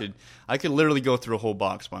foods. I could literally go through a whole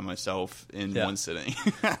box by myself in one sitting.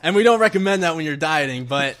 And we don't recommend that when you're dieting,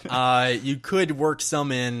 but you could work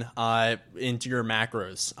some into your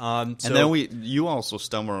macros. And then you also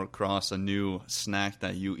stumble across a new snack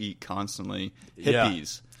that you eat constantly, hip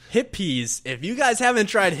peas. Hip peas. If you guys haven't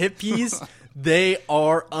tried hip peas, they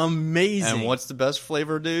are amazing. And what's the best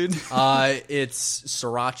flavor, dude? It's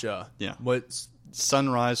sriracha. Yeah. What's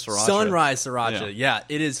Sunrise sriracha. Sunrise sriracha. Yeah,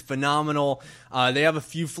 it is phenomenal. They have a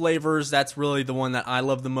few flavors. That's really the one that I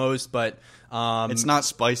love the most, but it's not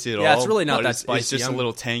spicy at all. Yeah, it's really not that spicy. It's just a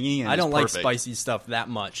little tangy, and I don't like spicy stuff that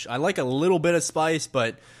much. I like a little bit of spice,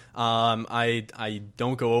 but I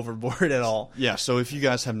don't go overboard at all. Yeah, so if you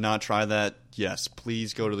guys have not tried that, yes,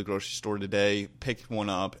 please go to the grocery store today, pick one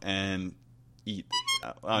up, and eat.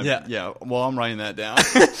 Yeah. Well, I'm writing that down.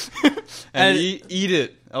 and eat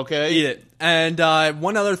it. Okay. Eat it. And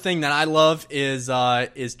one other thing that I love is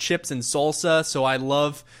chips and salsa. So I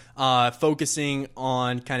love focusing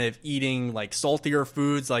on kind of eating like saltier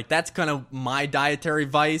foods. Like that's kind of my dietary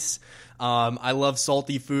vice. I love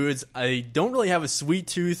salty foods. I don't really have a sweet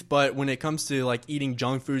tooth, but when it comes to like eating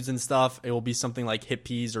junk foods and stuff, it will be something like hip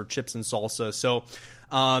peas or chips and salsa. So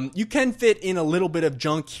you can fit in a little bit of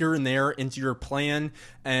junk here and there into your plan,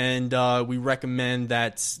 and we recommend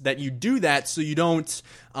that you do that so you don't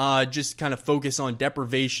just kind of focus on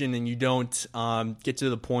deprivation and you don't get to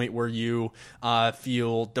the point where you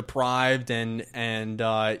feel deprived and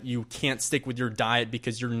you can't stick with your diet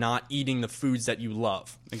because you're not eating the foods that you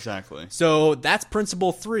love. Exactly. So that's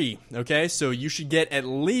principle 3, okay? So you should get at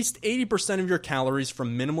least 80% of your calories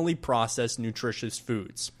from minimally processed nutritious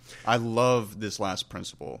foods. I love this last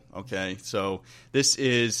principle, okay? So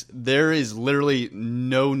there is literally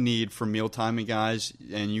no need for meal timing, guys,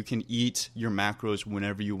 and you can eat your macros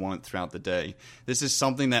whenever you want throughout the day. This is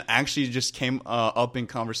something that actually just came up in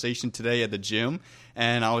conversation today at the gym,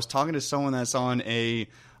 and I was talking to someone that's on a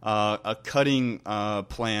cutting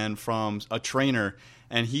plan from a trainer,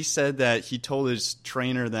 and he said that he told his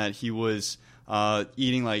trainer that he was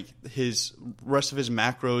eating like his rest of his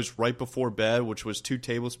macros right before bed, which was 2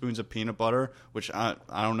 tablespoons of peanut butter, which I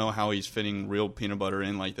don't know how he's fitting real peanut butter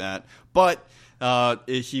in like that. But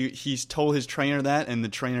he's told his trainer that, and the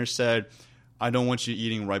trainer said, I don't want you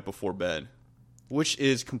eating right before bed, which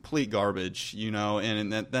is complete garbage,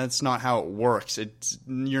 and that's not how it works.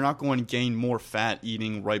 You're not going to gain more fat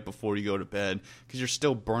eating right before you go to bed because you're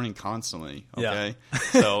still burning constantly, okay?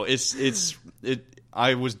 Yeah. So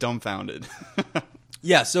I was dumbfounded.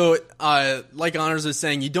 Yeah, so like Honors was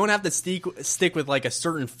saying, you don't have to stick with like a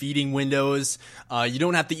certain feeding windows. You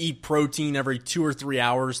don't have to eat protein every 2 or 3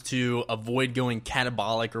 hours to avoid going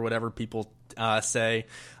catabolic or whatever people say.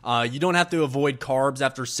 You don't have to avoid carbs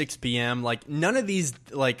after 6 p.m. Like none of these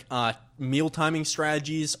like meal timing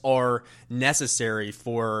strategies are necessary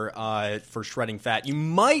for shredding fat. You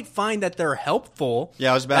might find that they're helpful.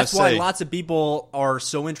 Yeah, I was about to say. That's why lots of people are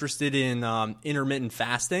so interested in intermittent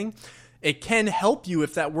fasting. It can help you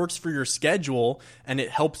if that works for your schedule and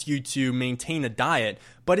it helps you to maintain a diet,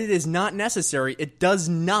 but it is not necessary. It does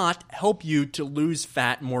not help you to lose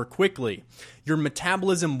fat more quickly. Your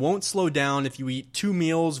metabolism won't slow down if you eat 2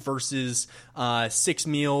 meals versus 6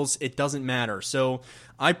 meals. It doesn't matter. So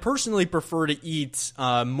I personally prefer to eat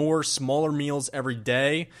more smaller meals every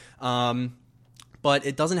day. but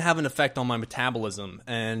it doesn't have an effect on my metabolism.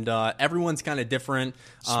 And everyone's kind of different.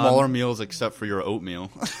 Smaller meals except for your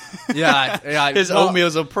oatmeal. Yeah. His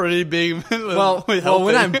oatmeal's a pretty big... well,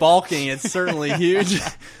 when I'm bulking, it's certainly huge.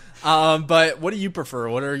 But what do you prefer?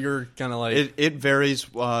 What are your kind of like... It varies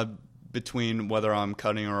between whether I'm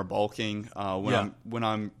cutting or bulking. When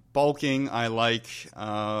I'm bulking, I like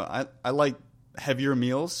heavier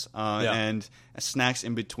meals and snacks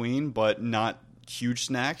in between, but not huge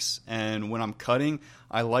snacks. And when I'm cutting,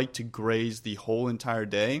 I like to graze the whole entire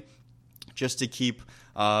day just to keep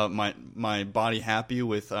my body happy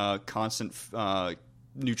with constant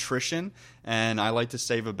nutrition. And I like to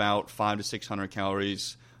save about 500 to 600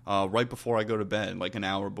 calories right before I go to bed, like an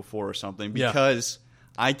hour before or something, because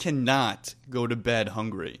I cannot go to bed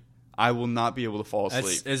hungry. I will not be able to fall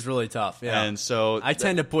asleep. It's really tough, yeah. And so I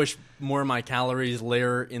tend to push more of my calories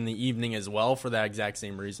later in the evening as well for that exact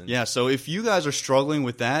same reason. Yeah, so if you guys are struggling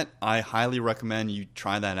with that, I highly recommend you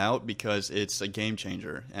try that out because it's a game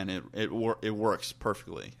changer and it works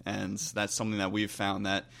perfectly. And that's something that we've found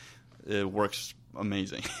that it works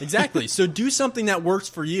amazing. Exactly. So do something that works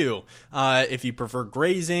for you. If you prefer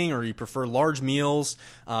grazing or you prefer large meals,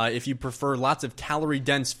 if you prefer lots of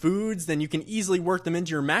calorie-dense foods, then you can easily work them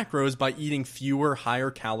into your macros by eating fewer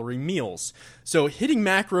higher-calorie meals. So hitting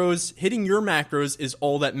your macros is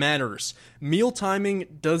all that matters. Meal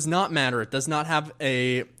timing does not matter. It does not have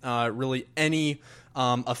a really any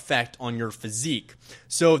effect on your physique.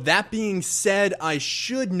 So that being said, I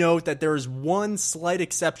should note that there is one slight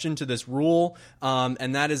exception to this rule,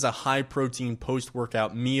 and that is a high protein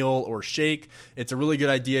post-workout meal or shake. It's a really good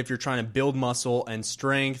idea if you're trying to build muscle and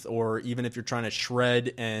strength, or even if you're trying to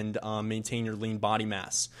shred and maintain your lean body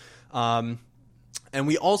mass. And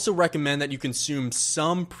we also recommend that you consume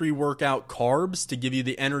some pre-workout carbs to give you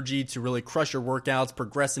the energy to really crush your workouts,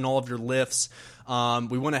 progress in all of your lifts.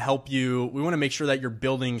 We want to help you. We want to make sure that you're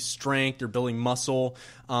building strength, you're building muscle.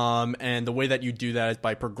 And the way that you do that is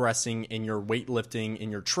by progressing in your weightlifting, in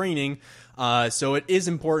your training. So it is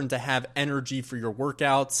important to have energy for your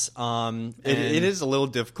workouts. It is a little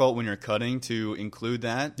difficult when you're cutting to include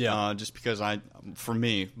that. Just because for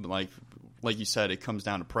me, like you said, it comes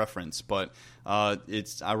down to preference, but I'd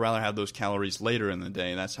rather have those calories later in the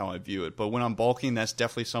day. That's how I view it. But when I'm bulking, that's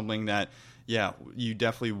definitely something that, you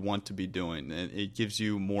definitely want to be doing. It gives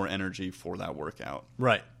you more energy for that workout.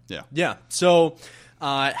 Right. Yeah. So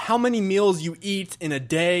how many meals you eat in a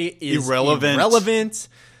day is irrelevant.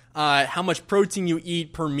 How much protein you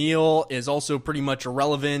eat per meal is also pretty much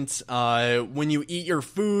irrelevant. When you eat your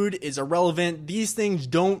food is irrelevant. These things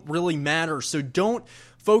don't really matter. So don't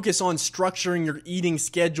focus on structuring your eating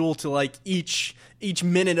schedule to like each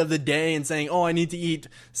minute of the day and saying, I need to eat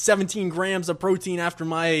 17 grams of protein after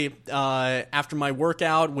my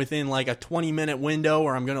workout within like a 20-minute window,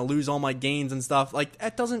 or I'm going to lose all my gains and stuff. Like,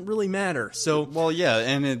 that doesn't really matter. So, well, yeah,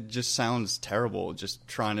 and it just sounds terrible just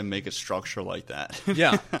trying to make a structure like that.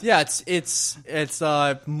 Yeah, it's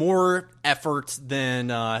more effort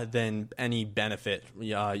than any benefit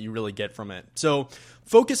you really get from it. So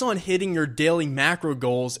focus on hitting your daily macro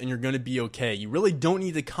goals and you're going to be okay. You really don't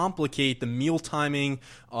need to complicate the meal timing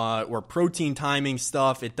or protein timing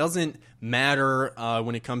stuff. It doesn't matter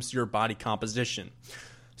when it comes to your body composition.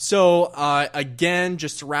 So again,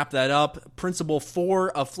 just to wrap that up, Principle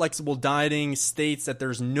 4 of flexible dieting states that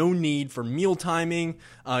there's no need for meal timing.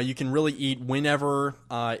 You can really eat whenever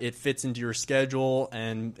it fits into your schedule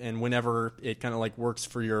and whenever it kind of like works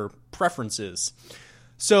for your preferences.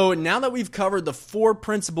 So now that we've covered the 4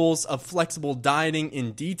 principles of flexible dieting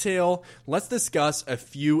in detail, let's discuss a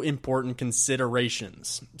few important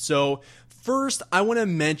considerations. So first, I want to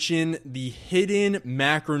mention the hidden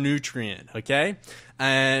macronutrient, okay?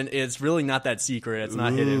 And it's really not that secret. It's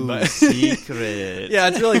not hidden, but secret. Yeah,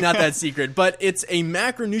 it's really not that secret. But it's a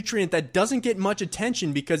macronutrient that doesn't get much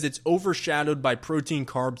attention because it's overshadowed by protein,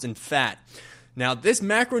 carbs, and fat. Now, this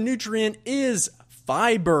macronutrient is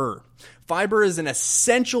fiber. Fiber is an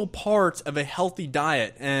essential part of a healthy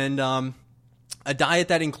diet, and a diet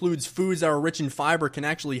that includes foods that are rich in fiber can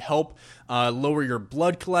actually help lower your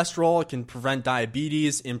blood cholesterol. It can prevent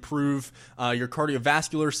diabetes, improve your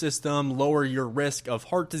cardiovascular system, lower your risk of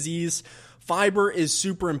heart disease. Fiber is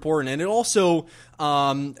super important, and it also,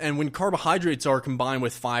 and when carbohydrates are combined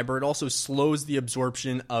with fiber, it also slows the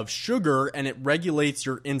absorption of sugar and it regulates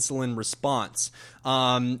your insulin response.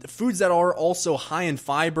 Foods that are also high in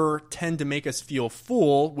fiber tend to make us feel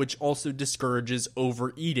full, which also discourages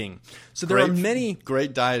overeating. So there are many...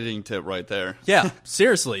 Great dieting tip right there. Yeah,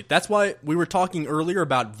 seriously. That's why we were talking earlier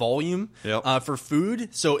about volume for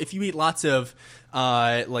food. So if you eat lots of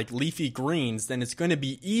like leafy greens, then it's going to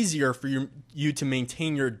be easier for you to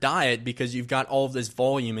maintain your diet because you've got all of this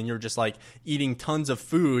volume and you're just like eating tons of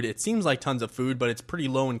food. It seems like tons of food, but it's pretty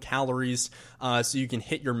low in calories, so you can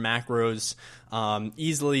hit your macros,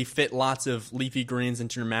 easily fit lots of leafy greens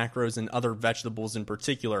into your macros and other vegetables in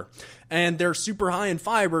particular. And they're super high in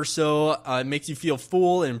fiber, so it makes you feel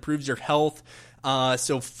full, it improves your health.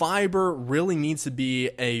 So fiber really needs to be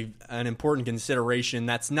an important consideration.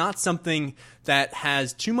 That's not something that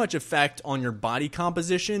has too much effect on your body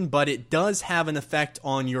composition, but it does have an effect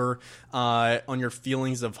on your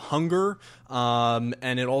feelings of hunger,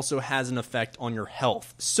 and it also has an effect on your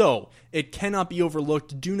health. So it cannot be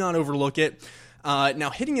overlooked. Do not overlook it. Now,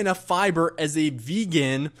 hitting enough fiber as a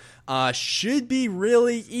vegan should be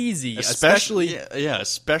really easy, especially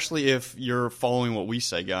if you're following what we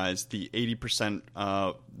say, guys. The 80%,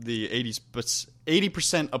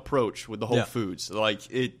 80% approach with the whole foods. Like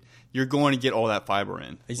you're going to get all that fiber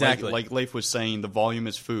in. Exactly. Like Leif was saying, the volume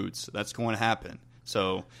is foods. That's going to happen.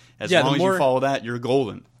 So as long as you follow that, you're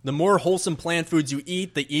golden. The more wholesome plant foods you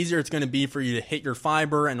eat, the easier it's going to be for you to hit your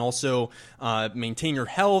fiber and also maintain your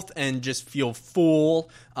health and just feel full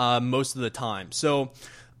most of the time. So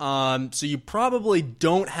you probably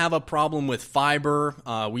don't have a problem with fiber.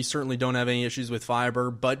 We certainly don't have any issues with fiber,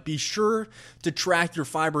 but be sure to track your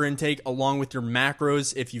fiber intake along with your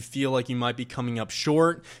macros if you feel like you might be coming up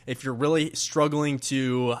short. If you're really struggling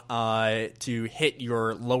to hit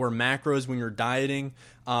your lower macros when you're dieting,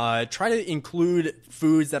 try to include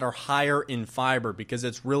foods that are higher in fiber because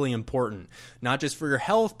it's really important, not just for your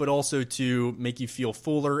health, but also to make you feel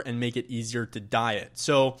fuller and make it easier to diet.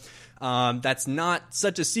 So that's not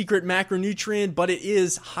such a secret macronutrient, but it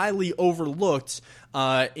is highly overlooked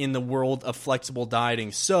in the world of flexible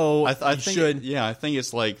dieting. So I think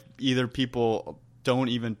it's like either people don't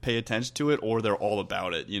even pay attention to it or they're all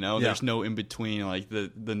about it. There's no in between. Like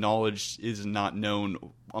the knowledge is not known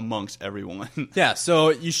amongst everyone. Yeah, so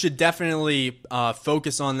you should definitely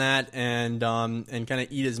focus on that and kind of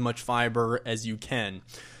eat as much fiber as you can.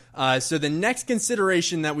 So the next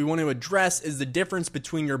consideration that we want to address is the difference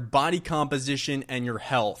between your body composition and your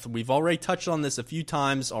health. We've already touched on this a few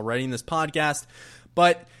times already in this podcast,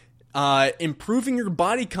 but improving your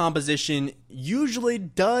body composition usually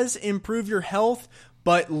does improve your health,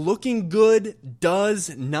 but looking good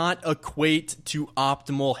does not equate to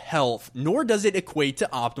optimal health, nor does it equate to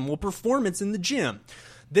optimal performance in the gym.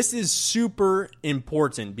 This is super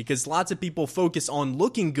important because lots of people focus on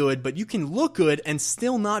looking good, but you can look good and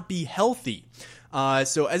still not be healthy.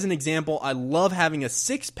 So as an example, I love having a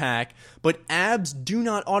six-pack, but abs do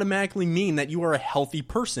not automatically mean that you are a healthy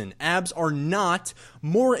person. Abs are not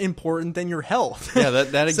more important than your health. Yeah,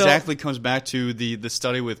 that exactly comes back to the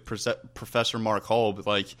study with Professor Mark Holb.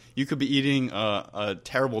 Like, you could be eating a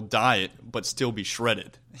terrible diet, but still be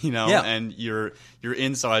shredded. And your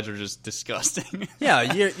insides are just disgusting.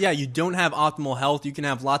 You don't have optimal health. You can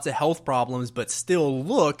have lots of health problems, but still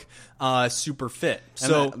look super fit.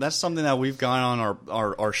 So that's something that we've got on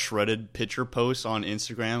our shredded picture posts on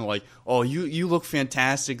Instagram. Like, oh, you look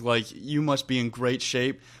fantastic. Like, you must be in great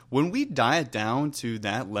shape. When we diet down to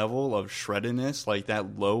that level of shreddedness, like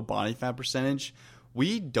that low body fat percentage,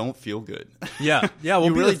 we don't feel good. Yeah,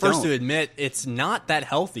 we'll be the first to admit it's not that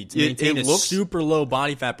healthy to maintain a super low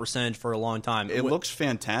body fat percentage for a long time. It looks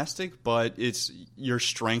fantastic, but your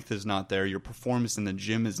strength is not there. Your performance in the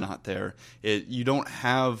gym is not there. You don't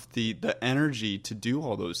have the energy to do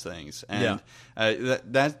all those things. And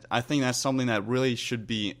I think that's something that really should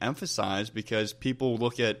be emphasized because people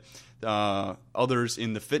look at others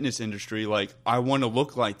in the fitness industry like, I want to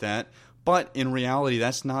look like that. But in reality,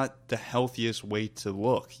 that's not the healthiest way to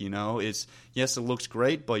look. Yes, it looks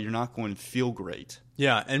great, but you're not going to feel great.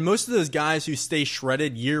 Yeah, and most of those guys who stay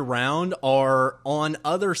shredded year-round are on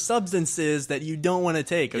other substances that you don't want to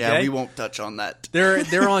take, okay? Yeah, we won't touch on that.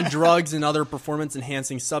 They're on drugs and other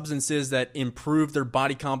performance-enhancing substances that improve their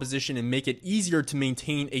body composition and make it easier to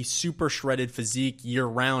maintain a super shredded physique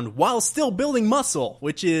year-round while still building muscle,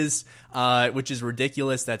 which is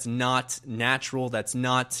ridiculous. That's not natural. That's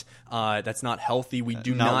not healthy. We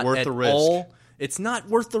do not worth at the risk. all. It's not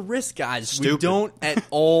worth the risk, guys. Stupid. We don't at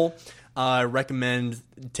all recommend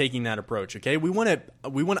taking that approach. Okay, we want to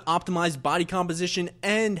optimize body composition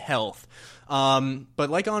and health. But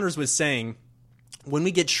like Anders was saying, when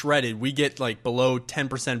we get shredded, we get like below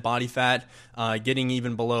 10% body fat, getting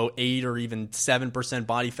even below 8 or even 7%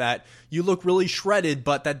 body fat. You look really shredded,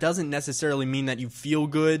 but that doesn't necessarily mean that you feel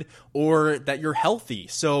good or that you're healthy.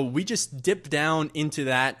 So we just dip down into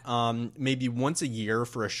that maybe once a year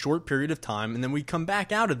for a short period of time, and then we come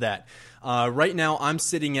back out of that. Right now, I'm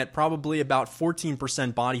sitting at probably about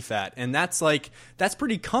 14% body fat, and that's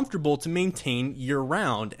pretty comfortable to maintain year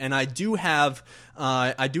round. And I do have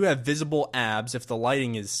visible abs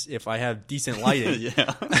if I have decent lighting,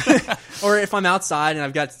 yeah, or if I'm outside and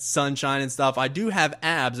I've got sunshine and stuff. I do have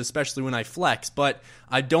abs, especially when I flex, but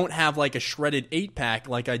I don't have like a shredded 8-pack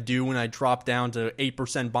like I do when I drop down to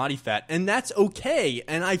 8% body fat, and that's okay.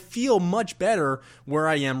 And I feel much better where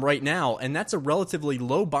I am right now, and that's a relatively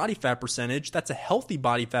low body fat percentage. That's a healthy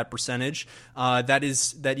body fat percentage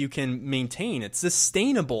that you can maintain. It's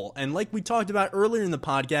sustainable, and like we talked about earlier in the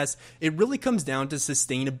podcast, it really comes down to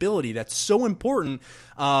sustainability. That's so important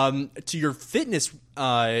to your fitness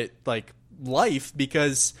life,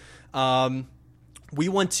 because we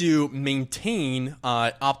want to maintain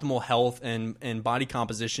optimal health and body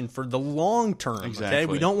composition for the long term. Exactly. Okay,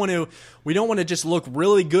 we don't want to just look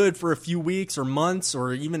really good for a few weeks or months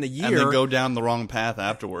or even a year, and then go down the wrong path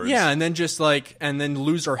afterwards. Yeah, and then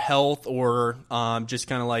lose our health, or just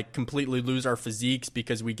kind of like completely lose our physiques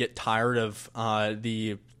because we get tired of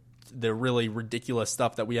the really ridiculous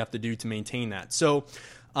stuff that we have to do to maintain that. So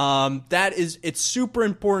it's super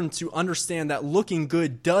important to understand that looking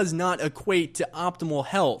good does not equate to optimal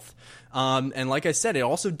health. And like I said, it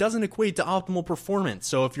also doesn't equate to optimal performance.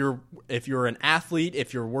 So if you're an athlete,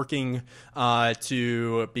 if you're working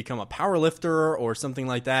to become a power lifter or something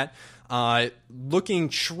like that, looking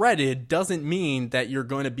shredded doesn't mean that you're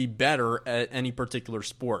going to be better at any particular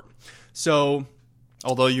sport. So,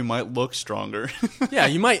 although you might look stronger. Yeah,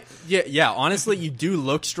 you might. Yeah. Honestly, you do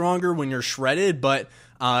look stronger when you're shredded, but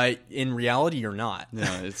in reality, you're not.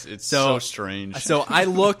 Yeah, it's so strange. So I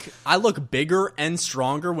look bigger and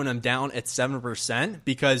stronger when I'm down at 7%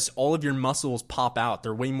 because all of your muscles pop out.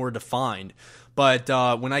 They're way more defined. But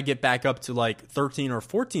when I get back up to like 13 or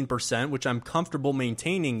 14%, which I'm comfortable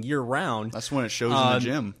maintaining year round, that's when it shows in the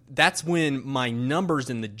gym. That's when my numbers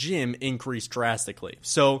in the gym increase drastically.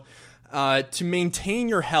 So to maintain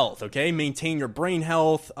your health, okay, maintain your brain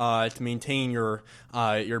health, to maintain your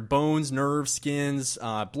bones, nerves, skins,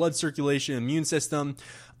 blood circulation, immune system.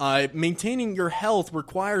 Maintaining your health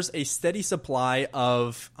requires a steady supply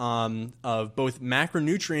of both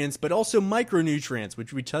macronutrients, but also micronutrients,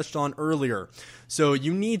 which we touched on earlier. So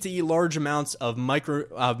you need to eat large amounts of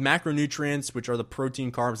macronutrients, which are the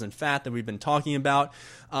protein, carbs, and fat that we've been talking about.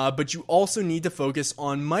 But you also need to focus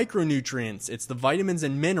on micronutrients. It's the vitamins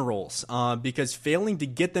and minerals, because failing to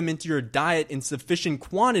get them into your diet in sufficient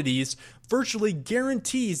quantities virtually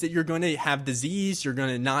guarantees that you're going to have disease, you're going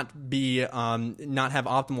to not have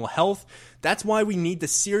optimal health. That's why we need to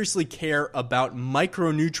seriously care about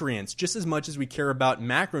micronutrients just as much as we care about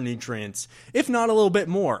macronutrients, if not a little bit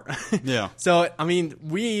more. Yeah. So, I mean,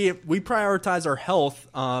 we prioritize our health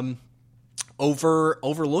over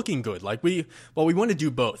looking good. Like we want to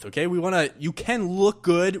do both, okay? You can look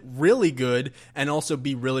good, really good, and also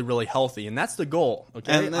be really, really healthy, and that's the goal,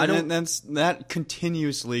 okay? And that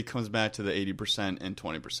continuously comes back to the 80% and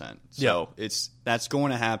 20%. So that's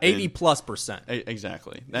going to happen. 80+%.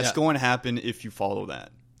 Exactly. That's going to happen if you follow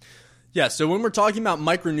that. Yeah, so when we're talking about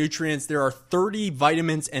micronutrients, there are 30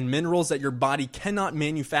 vitamins and minerals that your body cannot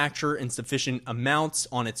manufacture in sufficient amounts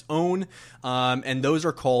on its own, and those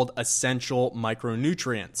are called essential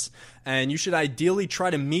micronutrients. And you should ideally try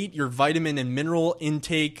to meet your vitamin and mineral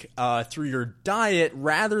intake through your diet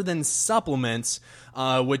rather than supplements,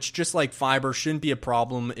 which, just like fiber, shouldn't be a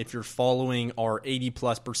problem if you're following our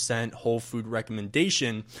 80+% whole food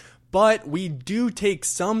recommendation. But we do take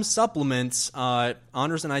some supplements.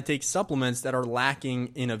 Anders and I take supplements that are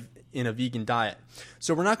lacking in a vegan diet.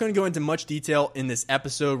 So we're not going to go into much detail in this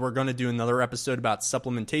episode. We're going to do another episode about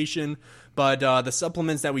supplementation. But the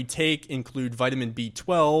supplements that we take include vitamin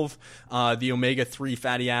B12, the omega-3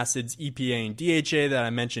 fatty acids, EPA and DHA that I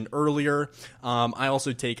mentioned earlier. I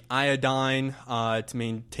also take iodine to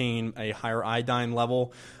maintain a higher iodine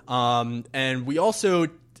level. And we also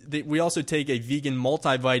take a vegan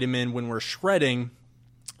multivitamin when we're shredding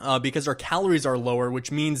because our calories are lower,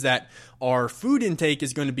 which means that our food intake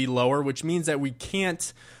is going to be lower, which means that we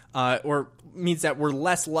can't means that we're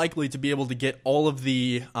less likely to be able to get all of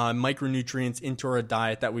the micronutrients into our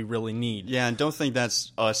diet that we really need. Yeah, and don't think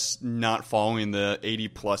that's us not following the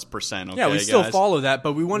 80+%. Okay, yeah, we still follow that,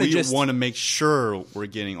 but we want to make sure we're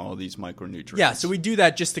getting all these micronutrients. Yeah, so we do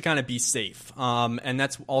that just to kind of be safe, and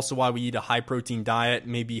that's also why we eat a high protein diet,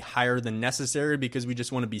 maybe higher than necessary, because we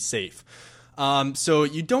just want to be safe. So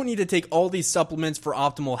you don't need to take all these supplements for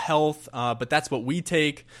optimal health, but that's what we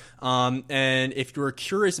take. And if you're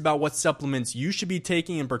curious about what supplements you should be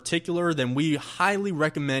taking in particular, then we highly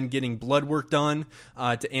recommend getting blood work done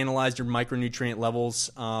to analyze your micronutrient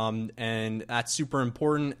levels. And that's super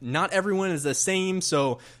important. Not everyone is the same,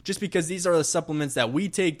 so just because these are the supplements that we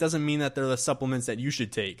take doesn't mean that they're the supplements that you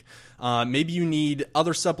should take. Maybe you need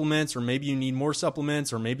other supplements, or maybe you need more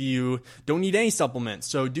supplements, or maybe you don't need any supplements.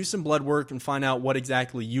 So do some blood work and find out what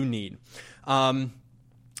exactly you need.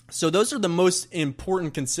 So those are the most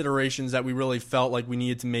important considerations that we really felt like we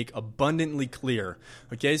needed to make abundantly clear.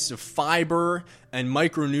 Okay, so fiber and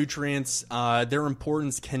micronutrients, their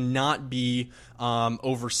importance cannot be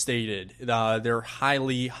overstated. They're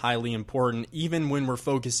highly, highly important, even when we're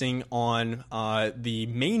focusing on the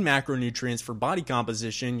main macronutrients for body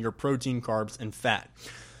composition, your protein, carbs, and fat.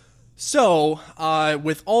 So,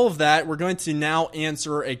 with all of that, we're going to now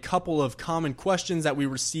answer a couple of common questions that we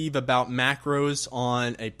receive about macros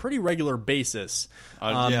on a pretty regular basis.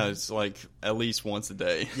 Yeah, it's like at least once a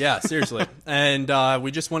day. Yeah, seriously. And we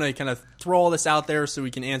just want to kind of throw all this out there so we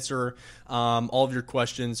can answer all of your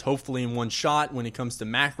questions, hopefully in one shot when it comes to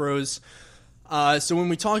macros. So when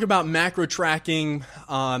we talk about macro tracking,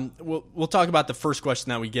 we'll talk about the first question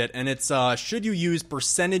that we get, and it's should you use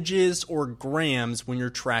percentages or grams when you're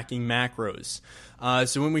tracking macros?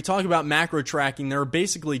 So when we talk about macro tracking, there are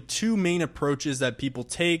basically two main approaches that people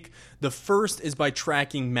take. The first is by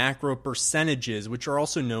tracking macro percentages, which are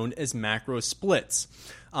also known as macro splits.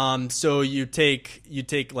 So you take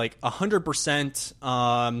like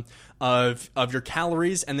 100% of your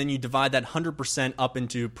calories, and then you divide that 100% up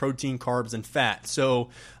into protein, carbs, and fat. So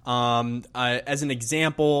as an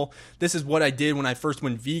example, this is what I did when I first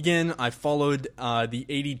went vegan. I followed the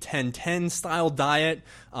 80-10-10 style diet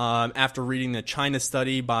after reading the China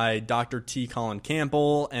study by Dr. T. Colin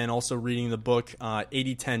Campbell, and also reading the book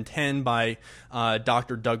 80-10-10 by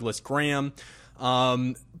Dr. Douglas Graham.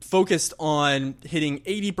 Focused on hitting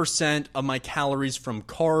 80% of my calories from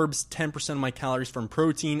carbs, 10% of my calories from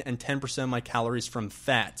protein, and 10% of my calories from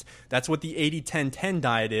fat. That's what the 80-10-10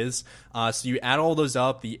 diet is. So you add all those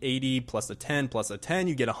up, the 80 plus the 10 plus the 10,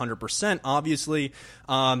 you get 100%, obviously.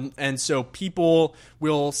 And so people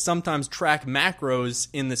will sometimes track macros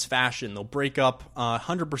in this fashion. They'll break up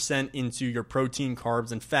 100% into your protein,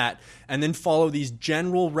 carbs, and fat, and then follow these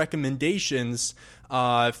general recommendations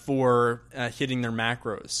for hitting their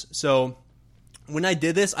macros. So when I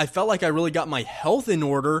did this, I felt like I really got my health in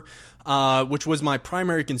order, which was my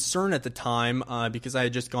primary concern at the time, because I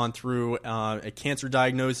had just gone through a cancer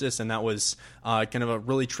diagnosis, and that was kind of a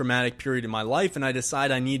really traumatic period in my life, and I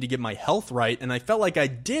decided I needed to get my health right, and I felt like I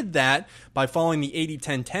did that by following the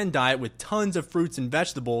 80-10-10 diet with tons of fruits and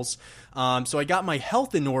vegetables. So I got my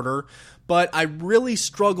health in order, but I really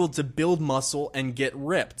struggled to build muscle and get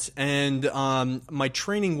ripped. And my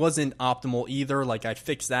training wasn't optimal either. Like, I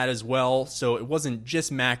fixed that as well. So it wasn't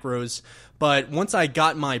just macros. But once I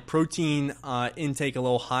got my protein intake a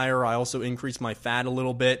little higher, I also increased my fat a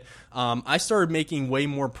little bit. I started making way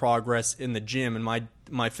more progress in the gym, and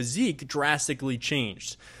my physique drastically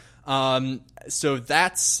changed. So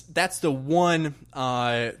that's the one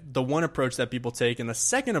approach that people take, and the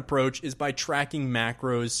second approach is by tracking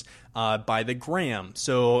macros by the gram,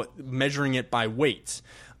 so measuring it by weight.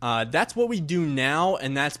 That's what we do now,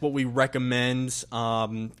 and that's what we recommend,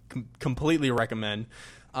 completely recommend.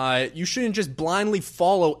 You shouldn't just blindly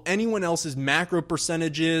follow anyone else's macro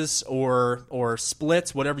percentages or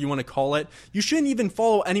splits, whatever you want to call it. You shouldn't even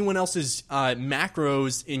follow anyone else's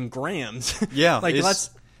macros in grams. Yeah,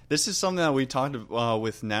 this is something that we talked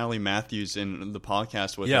with Natalie Matthews in the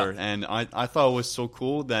podcast with her, and I thought it was so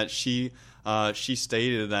cool that she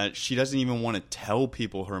stated that she doesn't even want to tell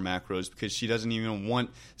people her macros, because she doesn't even want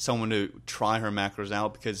someone to try her macros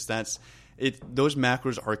out, because those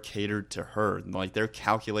macros are catered to her. Like, they're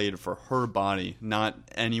calculated for her body, not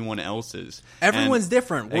anyone else's. Everyone's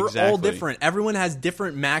different. We're all different. Everyone has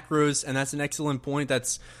different macros, and that's an excellent point.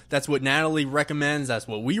 That's what Natalie recommends. That's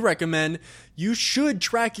what we recommend. You should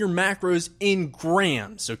track your macros in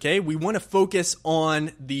grams, okay? We want to focus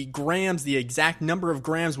on the grams, the exact number of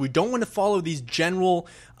grams. We don't want to follow these general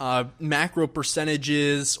macro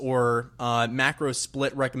percentages or macro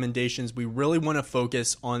split recommendations. We really want to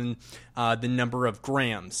focus on the number of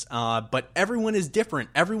grams. But everyone is different.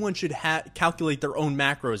 Everyone should calculate their own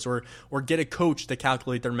macros, or get a coach to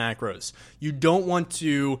calculate their macros. You don't want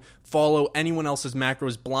to follow anyone else's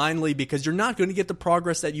macros blindly, because you're not going to get the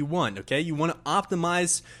progress that you want, okay? You want to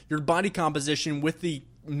optimize your body composition with the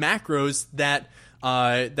macros that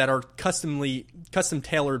are custom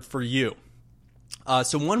tailored for you.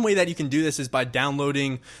 So one way that you can do this is by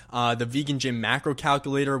downloading the Vegan Gym macro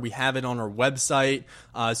calculator. We have it on our website.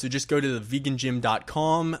 So just go to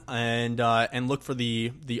thevegangym.com and look for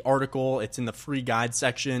the article. It's in the free guide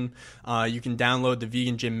section. You can download the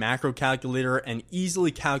Vegan Gym macro calculator and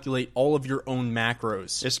easily calculate all of your own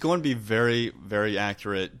macros. It's going to be very, very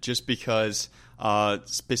accurate just because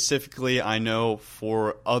specifically I know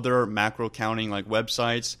for other macro counting like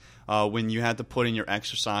websites, when you have to put in your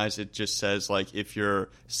exercise, it just says like if you're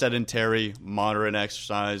sedentary, moderate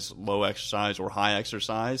exercise, low exercise, or high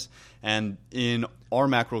exercise. And in our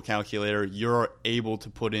macro calculator, you're able to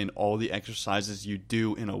put in all the exercises you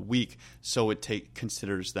do in a week, so it takes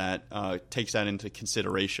that into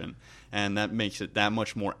consideration, and that makes it that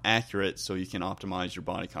much more accurate, so you can optimize your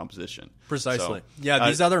body composition. Precisely. So,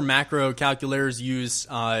 these other macro calculators use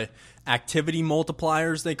activity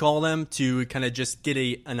multipliers, they call them, to kind of just get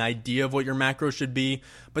an idea of what your macro should be.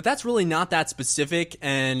 But that's really not that specific.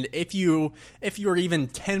 And if you're even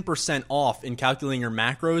 10% off in calculating your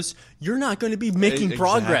macros, you're not going to be making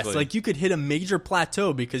progress. Like you could hit a major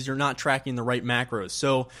plateau because you're not tracking the right macros.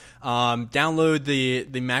 So download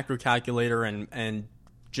the macro calculator and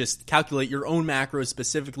just calculate your own macros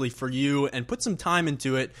specifically for you and put some time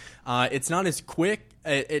into it. It's not as quick.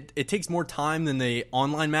 It takes more time than the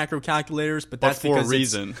online macro calculators, but that's for a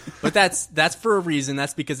reason. But that's for a reason.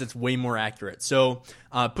 That's because it's way more accurate. So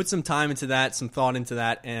put some time into that, some thought into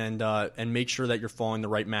that, and make sure that you're following the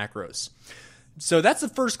right macros. So that's the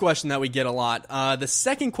first question that we get a lot. The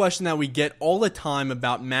second question that we get all the time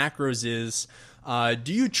about macros is,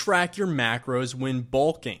 do you track your macros when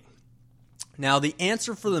bulking? Now, the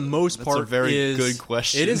answer for the most part is... That's a very good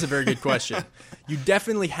question. It is a very good question. You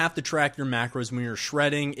definitely have to track your macros when you're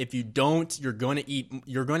shredding. If you don't, you're going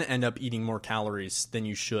to end up eating more calories than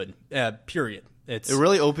you should. Period. It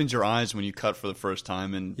really opens your eyes when you cut for the first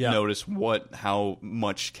time and notice how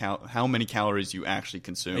many calories you actually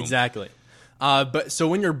consume. Exactly. But so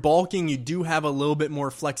when you're bulking, you do have a little bit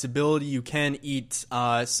more flexibility. You can eat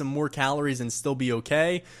some more calories and still be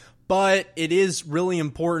okay. But it is really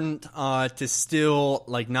important to still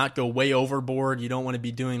not go way overboard. You don't want to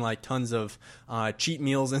be doing like tons of cheat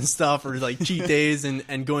meals and stuff, or like cheat days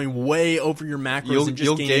and going way over your macros.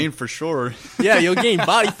 You'll gain for sure. Yeah, you'll gain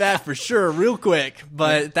body fat for sure real quick.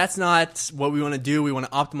 But that's not what we want to do. We want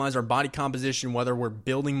to optimize our body composition, whether we're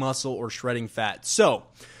building muscle or shredding fat. So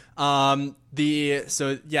the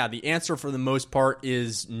answer for the most part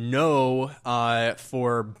is no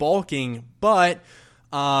for bulking, but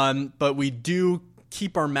we do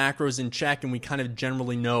keep our macros in check, and we kind of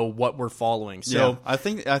generally know what we're following. So I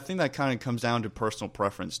think that kind of comes down to personal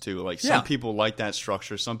preference too. Like some people like that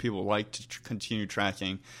structure, some people like to continue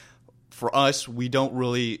tracking. For us, we don't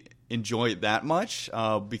really enjoy it that much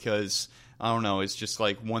because I don't know, it's just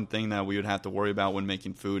like one thing that we would have to worry about when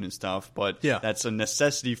making food and stuff. But that's a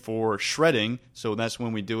necessity for shredding, so that's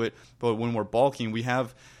when we do it. But when we're bulking, we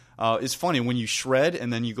have. It's funny, when you shred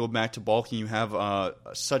and then you go back to bulking, you have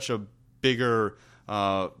such a bigger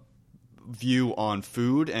view on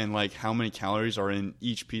food and like how many calories are in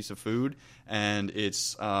each piece of food, and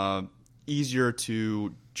it's easier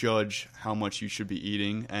to judge how much you should be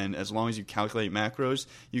eating. And as long as you calculate macros,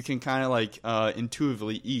 you can kind of like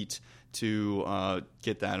intuitively eat to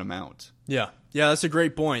get that amount. Yeah, that's a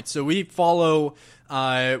great point. So we follow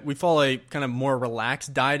a kind of more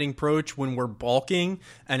relaxed dieting approach when we're bulking,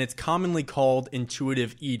 and it's commonly called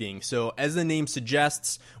intuitive eating. So as the name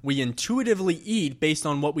suggests, we intuitively eat based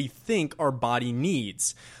on what we think our body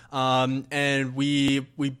needs, and we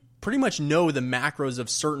pretty much know the macros of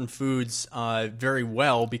certain foods very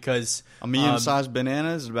well because a medium-sized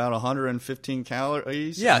banana is about 115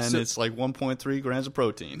 calories, and it's like 1.3 grams of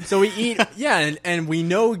protein. So we eat, and we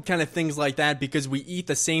know kind of things like that because we eat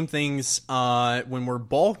the same things when we're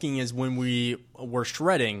bulking as when we're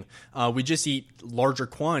shredding. We just eat larger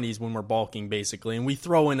quantities when we're bulking, basically, and we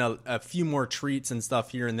throw in a few more treats and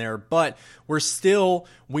stuff here and there, but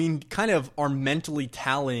we kind of are mentally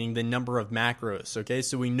tallying the number of macros, okay?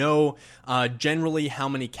 So we know generally how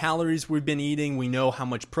many calories we've been eating, we know how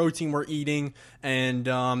much protein we're eating, and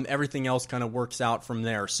everything else kind of works out from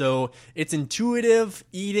there. So it's intuitive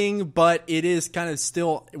eating, but it is kind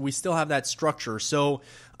of we still have that structure. So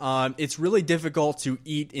it's really difficult to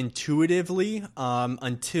eat intuitively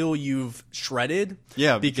until you've shredded.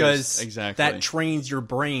 Yeah, because exactly. That trains your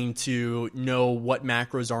brain to know what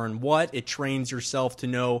macros are in what. It trains yourself to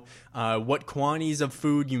know what quantities of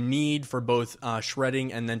food you need for both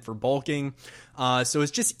shredding and then for bulking. So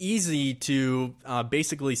it's just easy to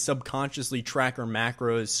basically subconsciously track our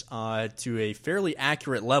macros to a fairly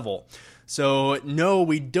accurate level. So no,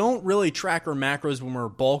 we don't really track our macros when we're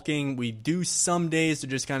bulking. We do some days to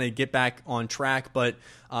just kind of get back on track, but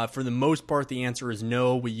for the most part, the answer is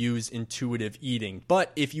no. We use intuitive eating.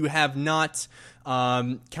 But if you have not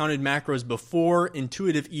counted macros before,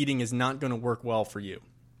 intuitive eating is not going to work well for you.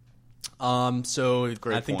 So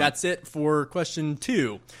Great I think point. that's it for question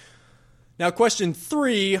 2. Now, question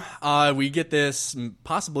 3, we get this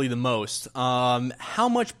possibly the most. How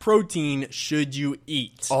much protein should you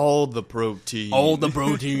eat? All the protein. All the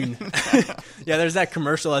protein. Yeah, there's that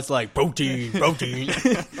commercial that's like, protein.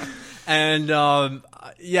 And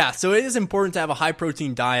so it is important to have a high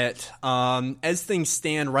protein diet. As things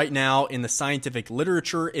stand right now in the scientific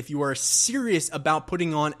literature, if you are serious about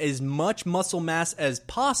putting on as much muscle mass as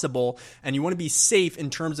possible and you want to be safe in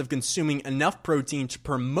terms of consuming enough protein to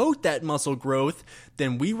promote that muscle growth,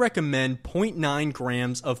 then we recommend 0.9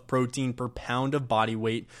 grams of protein per pound of body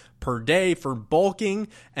weight per day for bulking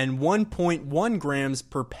and 1.1 grams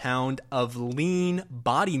per pound of lean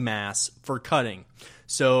body mass for cutting.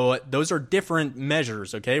 So those are different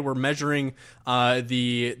measures, okay? We're measuring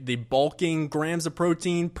the bulking grams of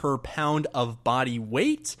protein per pound of body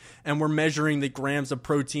weight, and we're measuring the grams of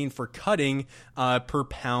protein for cutting per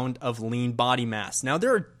pound of lean body mass. Now,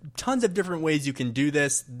 there are tons of different ways you can do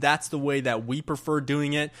this. That's the way that we prefer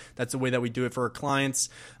doing it. That's the way that we do it for our clients,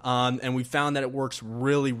 and we found that it works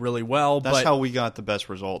really, really well. That's how we got the best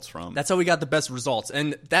results from. That's how we got the best results,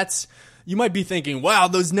 and that's... You might be thinking, wow,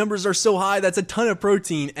 those numbers are so high. That's a ton of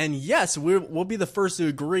protein. And yes, we'll be the first to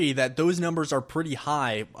agree that those numbers are pretty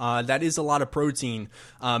high. That is a lot of protein.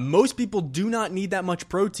 Most people do not need that much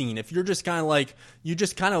protein. If you're just kind of like, you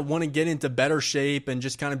just kind of want to get into better shape and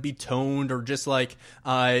just kind of be toned or just like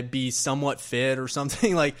be somewhat fit or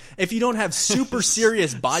something. Like if you don't have super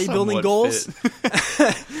serious bodybuilding goals.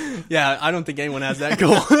 Yeah, I don't think anyone has that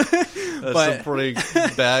goal. That's a pretty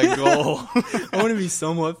bad goal. I want to be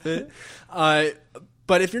somewhat fit.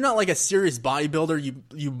 But if you're not like a serious bodybuilder,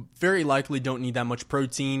 you very likely don't need that much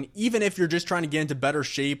protein. Even if you're just trying to get into better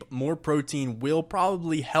shape, more protein will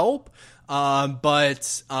probably help.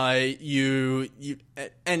 But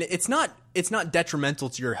it's not detrimental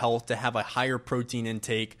to your health to have a higher protein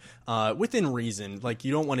intake within reason. Like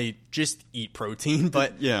you don't want to just eat protein,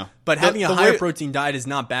 but having a higher protein diet is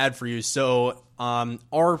not bad for you. So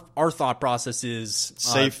our thought process is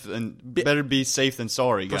safe and better be safe than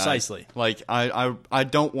sorry, guys. Precisely. Like I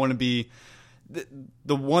don't want to be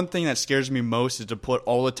the one thing that scares me most is to put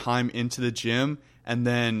all the time into the gym and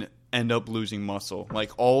then end up losing muscle.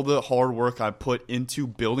 Like all the hard work I put into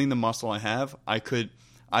building the muscle I have,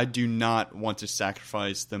 I do not want to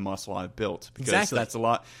sacrifice the muscle I've built because exactly. That's a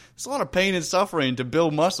lot. It's a lot of pain and suffering to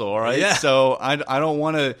build muscle. All right, yeah. So I don't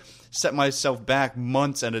want to set myself back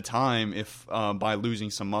months at a time if by losing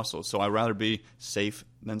some muscle. So I'd rather be safe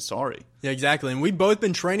than sorry. Yeah, exactly. And we've both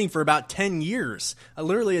been training for about 10 years,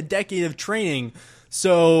 literally a decade of training.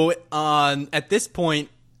 So at this point,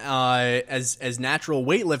 as natural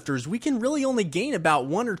weightlifters, we can really only gain about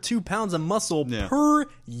 1 or 2 pounds of muscle per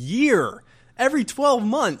year. Every 12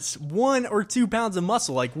 months, 1 or 2 pounds of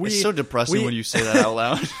muscle. Like it's so depressing when you say that out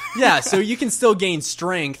loud. Yeah, so you can still gain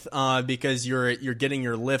strength because you're getting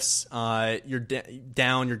your lifts, you're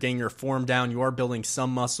down, you're getting your form down. You are building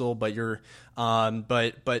some muscle, but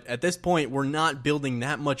but at this point, we're not building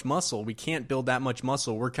that much muscle. We can't build that much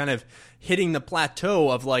muscle. We're kind of hitting the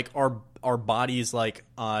plateau of like our body's like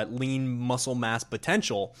lean muscle mass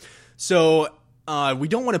potential. So we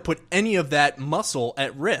don't want to put any of that muscle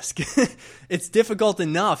at risk. It's difficult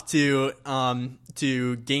enough to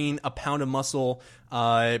gain a pound of muscle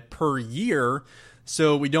per year,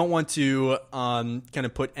 so we don't want to kind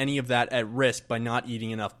of put any of that at risk by not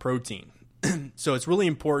eating enough protein. So it's really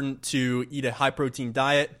important to eat a high protein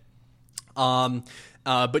diet.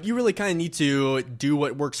 But you really kind of need to do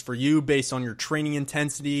what works for you based on your training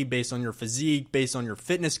intensity, based on your physique, based on your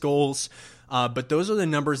fitness goals. But those are the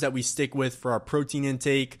numbers that we stick with for our protein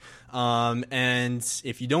intake. And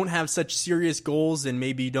if you don't have such serious goals, then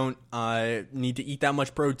maybe you don't need to eat that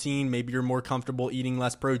much protein. Maybe you're more comfortable eating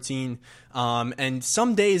less protein. And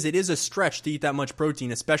some days it is a stretch to eat that much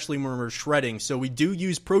protein, especially when we're shredding. So we do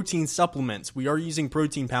use protein supplements. We are using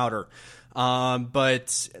protein powder.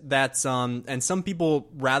 But that's, and some people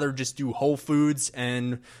rather just do whole foods,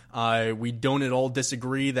 and we don't at all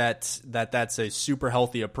disagree that's a super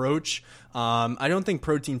healthy approach. I don't think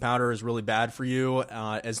protein powder is really bad for you,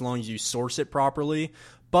 as long as you source it properly,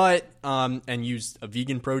 but, and use a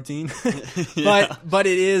vegan protein, but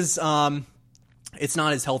it is, it's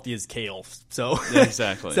not as healthy as kale. So yeah,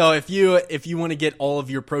 exactly. So if you want to get all of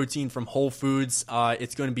your protein from whole foods,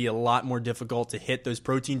 it's going to be a lot more difficult to hit those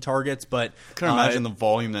protein targets. But I can imagine the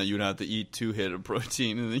volume that you'd have to eat to hit a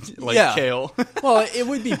protein like kale. Well, it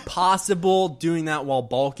would be possible doing that while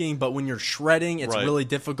bulking, but when you're shredding, it's really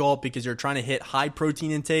difficult because you're trying to hit high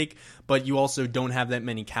protein intake, but you also don't have that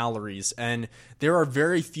many calories. And there are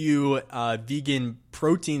very few vegan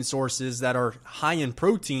protein sources that are high in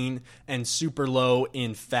protein and super low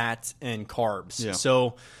in fat and carbs. Yeah.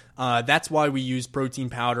 So that's why we use protein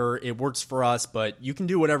powder. It works for us, but you can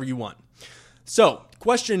do whatever you want. So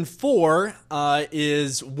question 4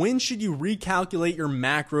 is, when should you recalculate your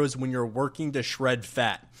macros when you're working to shred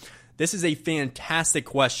fat? This is a fantastic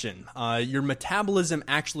question. Your metabolism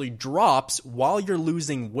actually drops while you're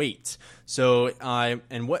losing weight. So,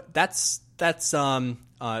 and what that's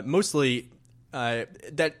mostly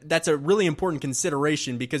that's a really important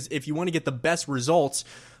consideration, because if you want to get the best results,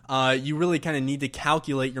 you really kind of need to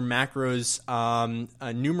calculate your macros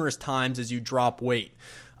numerous times as you drop weight.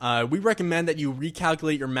 We recommend that you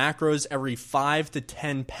recalculate your macros every 5 to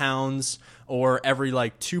 10 pounds or every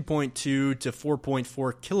like 2.2 to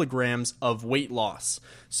 4.4 kilograms of weight loss.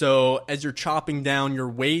 So as you're chopping down your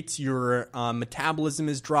weight, your metabolism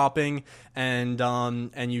is dropping, and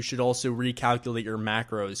you should also recalculate your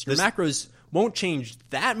macros. Your macros won't change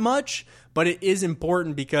that much, but it is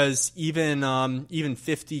important because even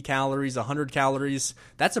 50 calories, 100 calories,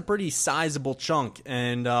 that's a pretty sizable chunk.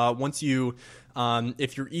 And once you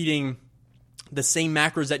if you're eating the same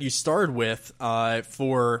macros that you started with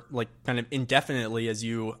for like kind of indefinitely as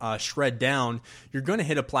you shred down, you're going to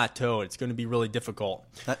hit a plateau. It's going to be really difficult.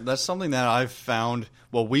 That's something that I've found,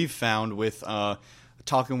 we've found with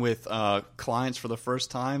talking with clients for the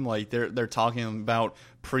first time. Like they're talking about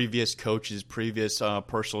previous coaches, previous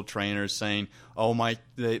personal trainers saying, oh,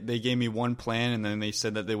 they gave me one plan and then they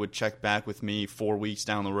said that they would check back with me 4 weeks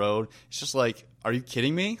down the road. It's just like, are you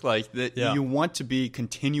kidding me? Like you want to be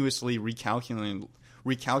continuously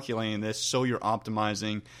recalculating this so you're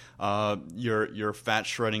optimizing your fat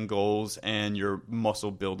shredding goals and your muscle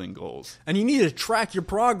building goals. And you need to track your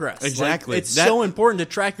progress. Exactly. Like, it's so important to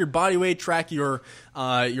track your body weight, track your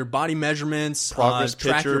body measurements,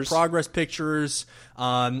 track your progress pictures,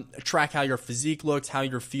 track how your physique looks, how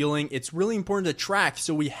you're feeling. It's really important to track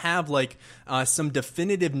so we have like some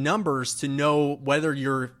definitive numbers to know whether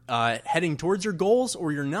you're heading towards your goals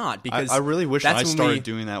or you're not. Because I really wish I started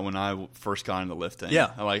doing that when I first got into lifting.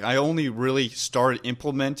 Yeah. Like I only really started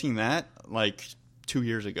implementing that like 2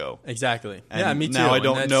 years ago. Exactly. And yeah, me too. Now I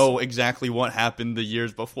don't know exactly what happened the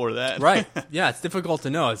years before that. Right. Yeah, it's difficult to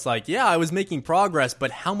know. It's like, yeah, I was making progress,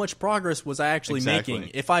 but how much progress was I actually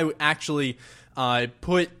making? If I actually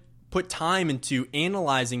put time into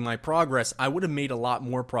analyzing my progress, I would have made a lot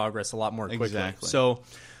more progress a lot more quickly. Exactly. So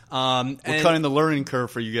we're cutting the learning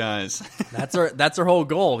curve for you guys. that's our whole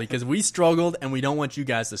goal, because we struggled and we don't want you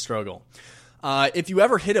guys to struggle. If you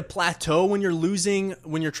ever hit a plateau when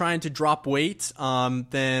you're trying to drop weight,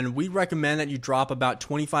 then we recommend that you drop about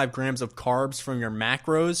 25 grams of carbs from your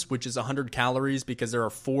macros, which is 100 calories, because there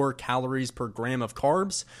are 4 calories per gram of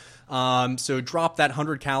carbs. So drop that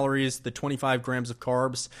 100 calories, the 25 grams of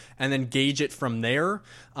carbs, and then gauge it from there.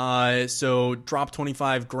 So drop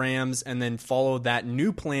 25 grams and then follow that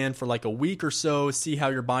new plan for like a week or so, see how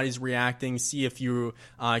your body's reacting, see if you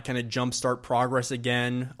kind of jumpstart progress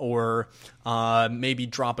again, or maybe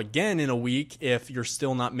drop again in a week if you're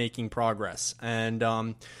still not making progress. And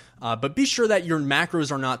but be sure that your macros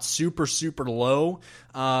are not super, super low.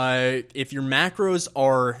 If your macros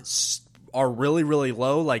are really, really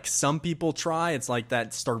low, like some people try, it's like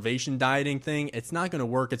that starvation dieting thing, it's not going to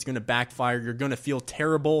work. It's going to backfire. You're going to feel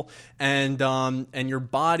terrible, and your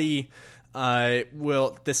body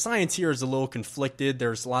the science here is a little conflicted.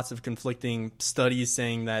 There's lots of conflicting studies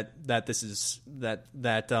saying that this is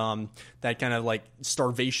that kind of like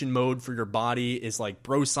starvation mode for your body is like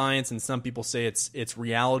bro science, and some people say it's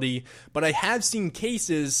reality. But I have seen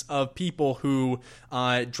cases of people who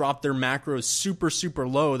drop their macros super, super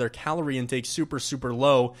low, their calorie intake super, super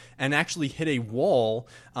low, and actually hit a wall.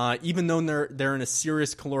 Even though they're in a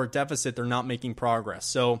serious caloric deficit, they're not making progress.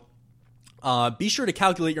 So be sure to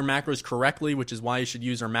calculate your macros correctly, which is why you should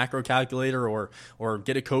use our macro calculator or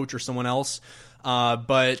get a coach or someone else.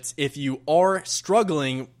 But if you are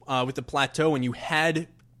struggling with the plateau and you had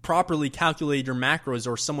properly calculated your macros,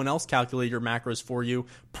 or someone else calculated your macros for you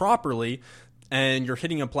properly, and you're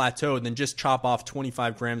hitting a plateau, then just chop off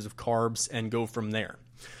 25 grams of carbs and go from there.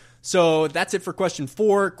 So that's it for question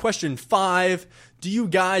 4. Question 5, do you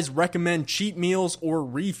guys recommend cheat meals or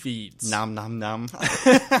refeeds? Nom, nom, nom.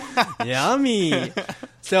 Yummy.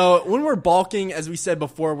 So when we're bulking, as we said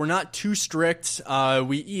before, we're not too strict.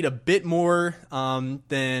 We eat a bit more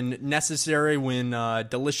than necessary when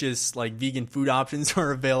delicious like vegan food options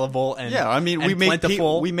are available. And yeah, I mean we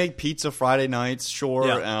make pizza Friday nights. Sure,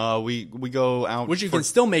 yeah. We go out, which you can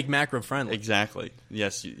still make macro friendly. Exactly.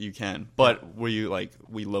 Yes, you can. But we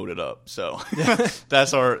load it up. So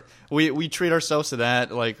that's our. We treat ourselves to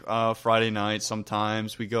that like Friday night.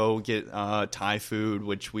 Sometimes we go get Thai food,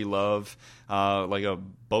 which we love. Like a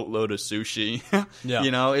boatload of sushi. Yeah.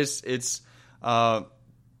 You know, it's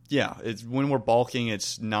when we're bulking,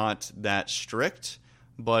 it's not that strict,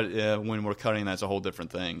 but when we're cutting, that's a whole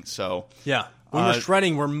different thing. So yeah, when we're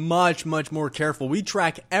shredding, we're much, much more careful. We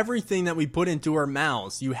track everything that we put into our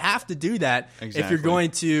mouths. You have to do that if you're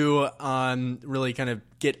going to really kind of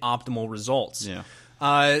get optimal results. Yeah.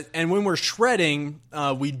 And when we're shredding,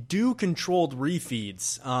 we do controlled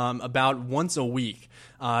refeeds about once a week,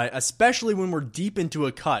 especially when we're deep into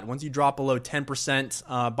a cut. Once you drop below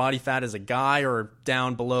 10% body fat as a guy or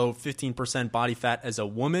down below 15% body fat as a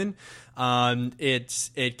woman,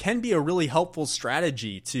 it can be a really helpful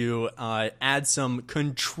strategy to add some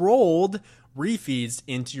controlled refeeds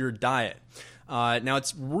into your diet. Now,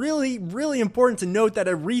 it's really, really important to note that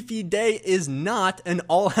a refeed day is not an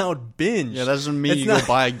all-out binge. Yeah, that doesn't mean go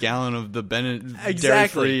buy a gallon of the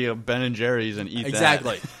dairy-free Ben & Jerry's and eat that.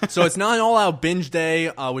 Exactly. So it's not an all-out binge day,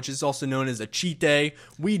 which is also known as a cheat day.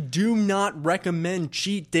 We do not recommend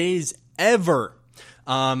cheat days ever.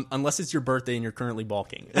 Unless it's your birthday and you're currently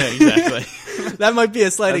bulking. Yeah, exactly. That might be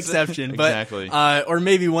a slight exception, but exactly. Or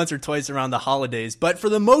maybe once or twice around the holidays. But for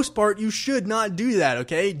the most part, you should not do that.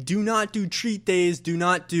 Okay, do not do treat days. Do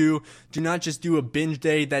not just do a binge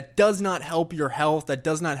day. That does not help your health. That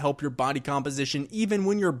does not help your body composition. Even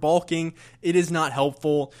when you're bulking, it is not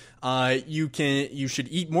helpful. You should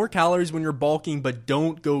eat more calories when you're bulking, but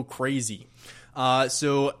don't go crazy.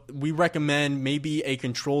 So we recommend maybe a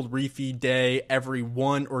controlled refeed day every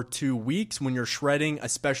 1 or 2 weeks when you're shredding,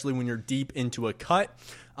 especially when you're deep into a cut.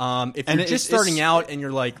 If you're just starting out and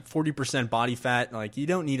you're like 40% body fat, like you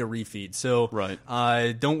don't need a refeed. So right.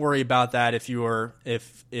 Don't worry about that if you're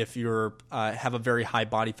have a very high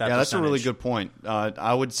body fat. Yeah, that's percentage. a really good point.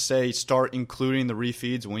 I would say start including the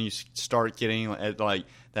refeeds when you start getting at like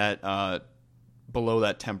that below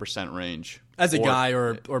that 10% range. As a guy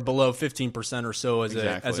or below 15% or so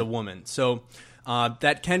as a woman. So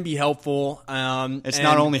that can be helpful. It's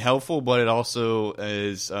not only helpful, but it also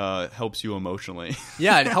helps you emotionally.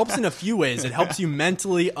 Yeah, it helps in a few ways. It helps you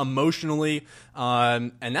mentally, emotionally,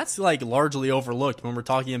 and that's like largely overlooked when we're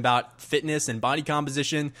talking about fitness and body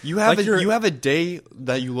composition. You have a day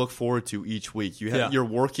that you look forward to each week. You're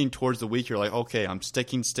working towards the week. You're like, okay, I'm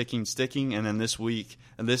sticking, and then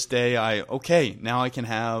this day, now I can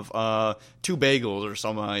have 2 bagels or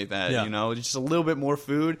something like that. Yeah. You know, just a little bit more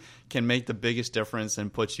food can make the biggest difference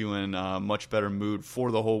and put you in a much better mood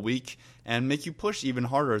for the whole week and make you push even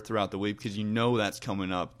harder throughout the week because you know that's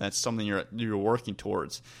coming up. That's something you're working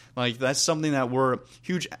towards. Like that's something that we're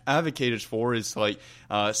huge advocates for is like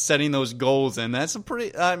setting those goals, and that's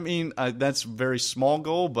that's a very small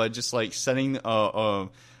goal, but just like setting a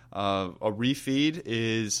refeed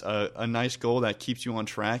is a nice goal that keeps you on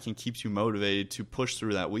track and keeps you motivated to push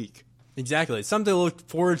through that week. Exactly. It's something to look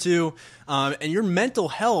forward to. And your mental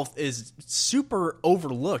health is super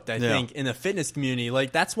overlooked, I think, in the fitness community.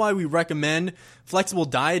 Like that's why we recommend flexible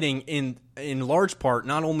dieting in large part.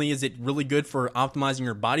 Not only is it really good for optimizing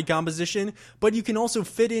your body composition, but you can also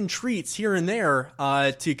fit in treats here and there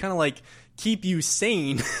to kind of like keep you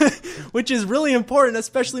sane, which is really important,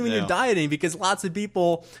 especially when you're dieting, because lots of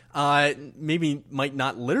people maybe might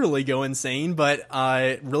not literally go insane, but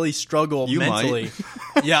really struggle mentally.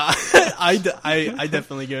 Yeah, I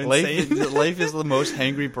definitely go insane. Life is the most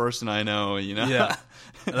hangry person I know. You know. Yeah,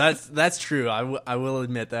 that's true. I will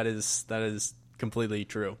admit that is completely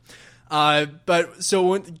true. But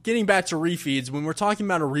so getting back to refeeds, when we're talking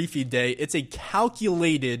about a refeed day, it's a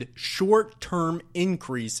calculated short-term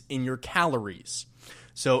increase in your calories.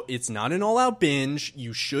 So it's not an all-out binge.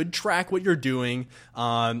 You should track what you're doing.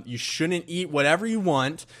 You shouldn't eat whatever you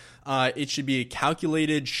want. It should be a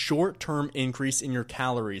calculated short-term increase in your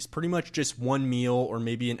calories, pretty much just one meal or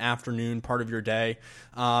maybe an afternoon part of your day.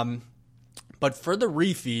 But for the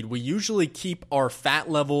refeed, we usually keep our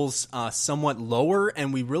fat levels somewhat lower,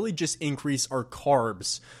 and we really just increase our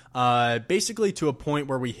carbs, basically to a point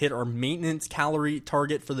where we hit our maintenance calorie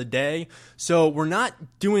target for the day. So we're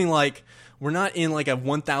not doing like we're not in like a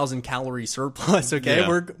 1,000 calorie surplus. Okay,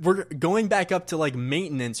 Yeah. we're going back up to like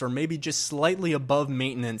maintenance, or maybe just slightly above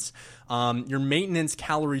maintenance. Your maintenance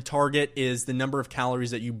calorie target is the number of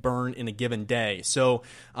calories that you burn in a given day. So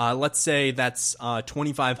let's say that's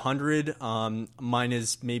 2,500. Mine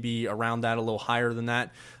is maybe around that, a little higher than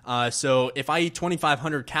that. So if I eat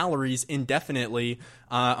 2,500 calories indefinitely,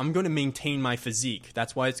 I'm going to maintain my physique.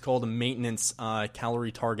 That's why it's called a maintenance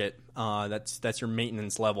calorie target. That's your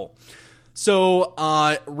maintenance level. So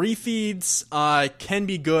refeeds can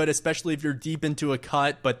be good, especially if you're deep into a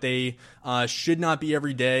cut, but they should not be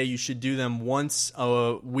every day. You should do them once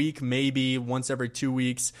a week, maybe once every 2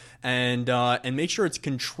 weeks, and make sure it's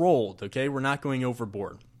controlled. Okay, we're not going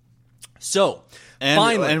overboard. So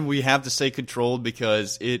finally, and we have to say controlled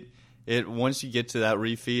because it once you get to that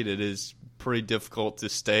refeed, it is pretty difficult to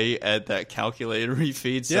stay at that calculated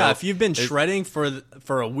refeed. So yeah, if you've been shredding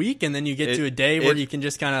for a week and then you get to a day where you can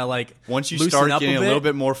just kind of like once you start getting a little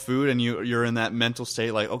bit more food and you're in that mental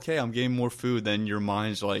state like, okay, I'm getting more food, then your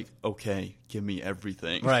mind's like, okay, give me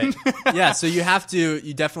everything. Right. Yeah, so you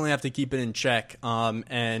definitely have to keep it in check,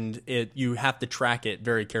 and you have to track it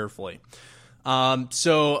very carefully.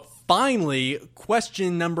 So finally,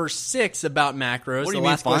 question number 6 about macros. What do you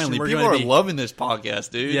mean finally? People are loving this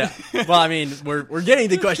podcast, dude. Yeah. Well, I mean, we're getting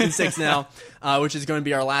to question 6 now, which is going to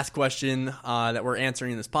be our last question that we're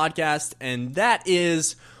answering in this podcast, and that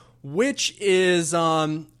is, which is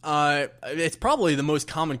it's probably the most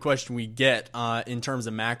common question we get in terms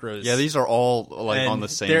of macros. Yeah, these are all like on the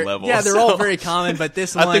same level. Yeah, they're all very common, but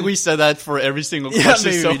this one, I think we said that for every single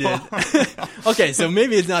question. Yeah, maybe we did. Okay, so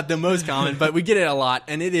maybe it's not the most common, but we get it a lot,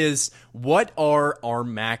 and it is, what are our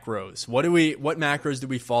macros? What macros do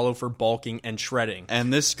we follow for bulking and shredding?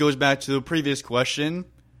 And this goes back to the previous question.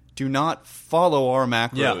 Do not follow our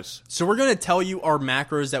macros. Yeah. So we're going to tell you our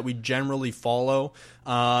macros that we generally follow,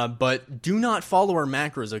 but do not follow our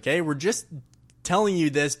macros, okay? We're just telling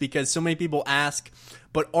you this because so many people ask,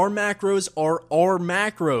 but our macros are our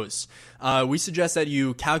macros. We suggest that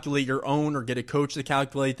you calculate your own or get a coach to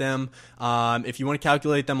calculate them. If you want to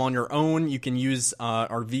calculate them on your own, you can use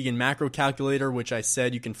our vegan macro calculator, which I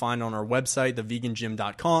said you can find on our website,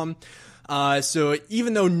 thevegangym.com. So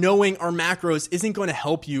even though knowing our macros isn't going to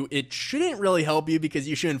help you, it shouldn't really help you because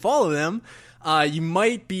you shouldn't follow them. You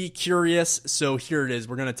might be curious, so here it is.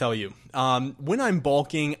 We're going to tell you. When I'm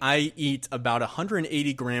bulking, I eat about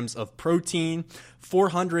 180 grams of protein,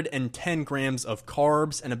 410 grams of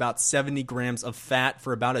carbs, and about 70 grams of fat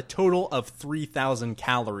for about a total of 3,000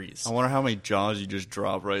 calories. I wonder how many jaws you just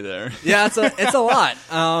dropped right there. Yeah, it's a lot,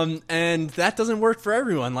 and that doesn't work for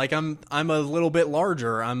everyone. Like I'm a little bit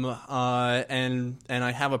larger. And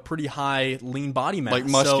I have a pretty high lean body mass, like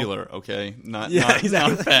muscular. So, okay, not exactly.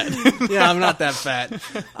 Not fat. Yeah, I'm not that fat.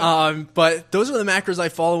 But those are the macros I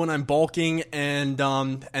follow when I'm bulking, and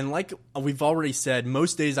like we've already said,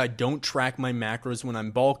 most days I don't track my macros when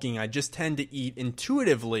I'm bulking. I just tend to eat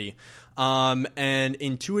intuitively. And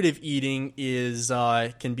intuitive eating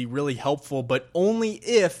can be really helpful, but only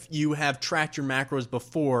if you have tracked your macros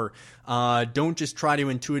before. Don't just try to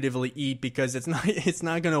intuitively eat because it's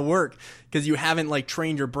not going to work because you haven't like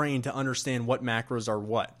trained your brain to understand what macros are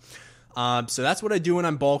what. So that's what I do when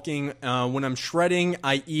I'm bulking. When I'm shredding,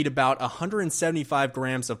 I eat about 175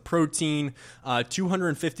 grams of protein,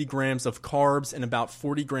 250 grams of carbs, and about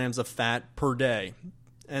 40 grams of fat per day.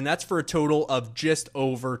 And that's for a total of just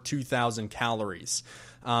over 2,000 calories.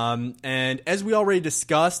 And as we already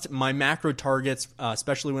discussed, my macro targets,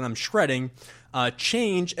 especially when I'm shredding,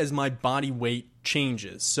 change as my body weight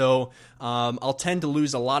changes. So I'll tend to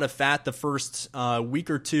lose a lot of fat the first week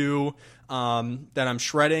or two that I'm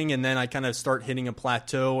shredding, and then I kind of start hitting a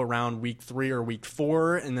plateau around week 3 or week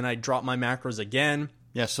 4, and then I drop my macros again.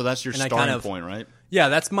 Yeah, so that's your starting point, right? Yeah,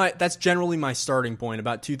 that's generally my starting point,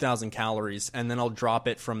 about 2,000 calories, and then I'll drop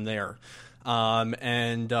it from there.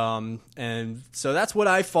 And so that's what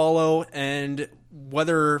I follow, and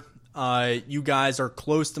whether you guys are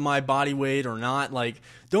close to my body weight or not, like,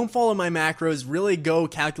 don't follow my macros. Really go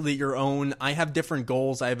calculate your own. I have different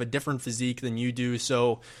goals. I have a different physique than you do,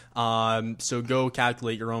 so go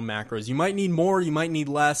calculate your own macros. You might need more, you might need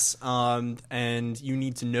less, and you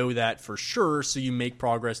need to know that for sure so you make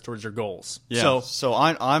progress towards your goals. Yeah. So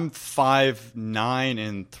I'm 5'9"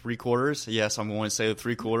 and 3/4. Yes, I'm going to say the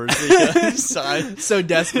 3/4 so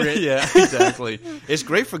desperate. Yeah, exactly. It's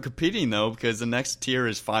great for competing though because the next tier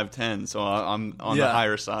is 5'10", so I'm on the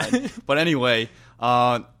higher side. But anyway.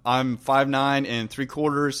 I'm 5'9" and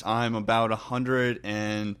 3/4. I'm about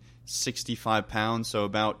 165 pounds, so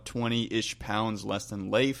about 20-ish pounds less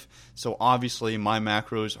than Leif. So obviously my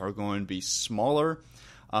macros are going to be smaller.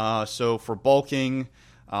 So for bulking,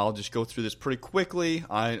 I'll just go through this pretty quickly.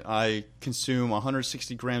 I consume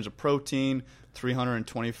 160 grams of protein,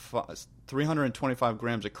 325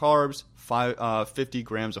 grams of carbs, 50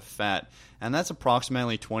 grams of fat, and that's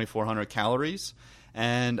approximately 2,400 calories.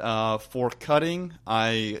 And for cutting,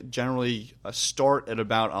 I generally start at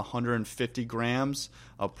about 150 grams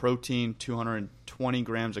of protein, 220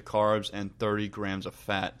 grams of carbs, and 30 grams of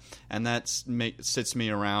fat. And that sits me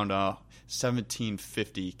around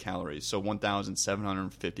 1,750 calories, so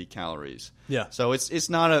 1,750 calories. Yeah. So it's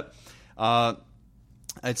not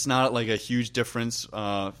like a huge difference,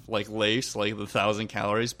 like Lace, like the 1,000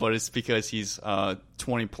 calories, but it's because he's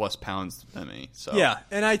 20 plus pounds than me. So yeah,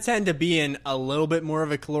 and I tend to be in a little bit more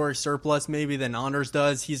of a caloric surplus maybe than Anders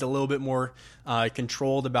does. He's a little bit more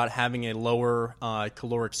controlled about having a lower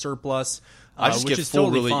caloric surplus. I just which get is full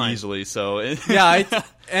totally really fine. easily. So yeah,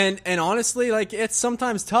 and honestly, like it's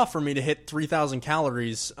sometimes tough for me to hit 3,000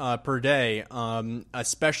 calories per day,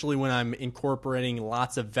 especially when I'm incorporating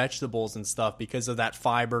lots of vegetables and stuff because of that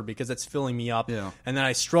fiber, because it's filling me up. Yeah. And then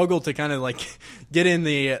I struggle to kind of like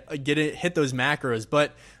hit those macros,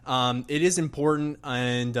 but it is important,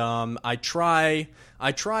 and I try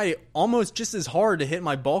almost just as hard to hit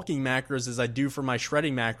my bulking macros as I do for my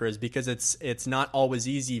shredding macros, because it's not always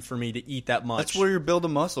easy for me to eat that much. That's where you're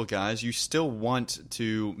building muscle, guys. You still want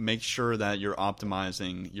to make sure that you're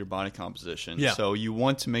optimizing your body composition. Yeah. So you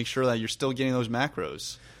want to make sure that you're still getting those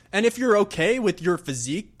macros. And if you're okay with your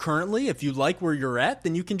physique currently, if you like where you're at,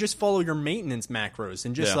 then you can just follow your maintenance macros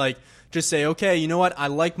and just say, okay, you know what? I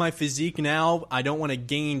like my physique now. I don't want to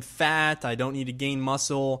gain fat. I don't need to gain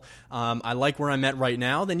muscle. I like where I'm at right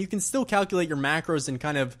now. Then you can still calculate your macros and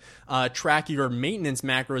kind of track your maintenance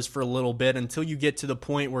macros for a little bit until you get to the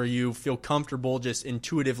point where you feel comfortable just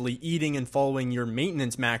intuitively eating and following your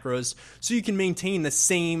maintenance macros, so you can maintain the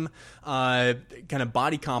same kind of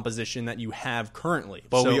body composition that you have currently.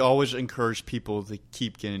 But we always encourage people to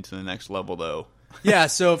keep getting to the next level, though. Yeah,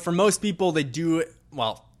 so for most people, they do,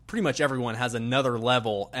 well, pretty much everyone has another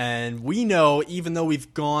level, and we know, even though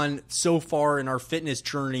we've gone so far in our fitness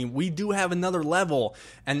journey, we do have another level,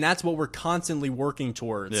 and that's what we're constantly working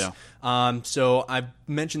towards. Yeah. So I've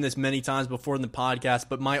mentioned this many times before in the podcast,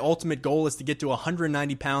 but my ultimate goal is to get to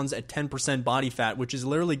 190 pounds at 10% body fat, which is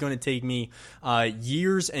literally going to take me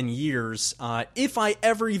years and years, if I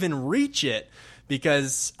ever even reach it,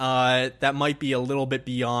 because that might be a little bit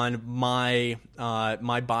beyond my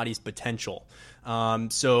body's potential.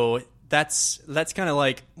 So that's kind of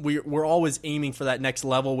like we're always aiming for that next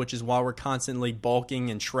level, which is why we're constantly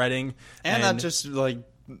bulking and shredding. And that just like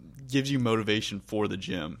gives you motivation for the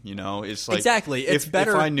gym, you know? It's like, exactly. It's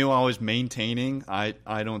better. If I knew I was maintaining, I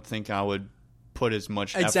don't think I would put as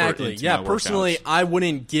much effort into my workouts. Personally, I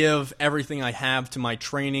wouldn't give everything I have to my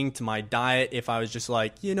training, to my diet, if I was just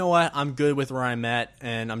like, you know what, I'm good with where I'm at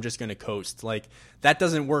and I'm just going to coast. Like, that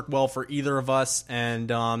doesn't work well for either of us, and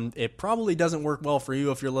it probably doesn't work well for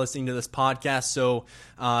you if you're listening to this podcast. So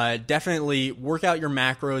definitely work out your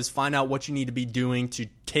macros, find out what you need to be doing to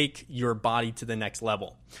take your body to the next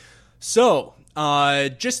level. So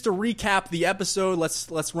just to recap the episode,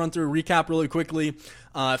 let's run through a recap really quickly.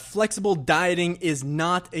 Flexible dieting is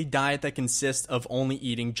not a diet that consists of only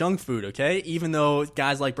eating junk food, okay? Even though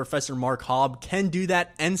guys like Professor Mark Hobb can do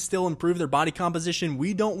that and still improve their body composition,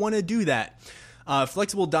 we don't want to do that.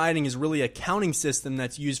 Flexible dieting is really a counting system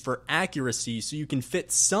that's used for accuracy, so you can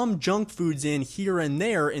fit some junk foods in here and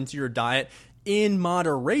there into your diet in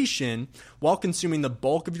moderation while consuming the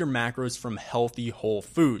bulk of your macros from healthy whole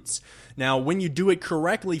foods. Now, when you do it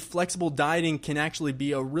correctly, flexible dieting can actually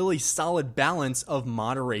be a really solid balance of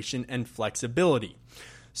moderation and flexibility.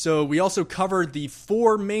 So we also covered the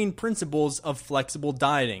 4 main principles of flexible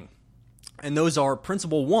dieting. And those are: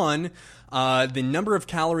 principle 1, the number of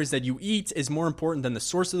calories that you eat is more important than the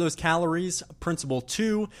source of those calories. Principle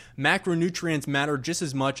 2, macronutrients matter just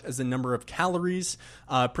as much as the number of calories.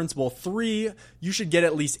 Principle 3, you should get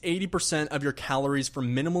at least 80% of your calories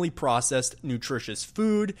from minimally processed, nutritious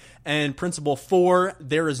food. And principle 4,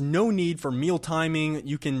 there is no need for meal timing.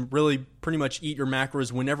 You can really pretty much eat your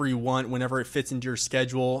macros whenever you want, whenever it fits into your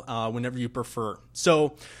schedule, whenever you prefer.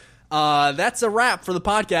 So that's a wrap for the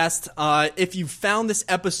podcast. If you found this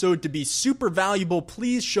episode to be super valuable,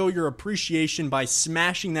 please show your appreciation by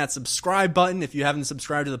smashing that subscribe button if you haven't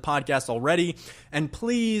subscribed to the podcast already. And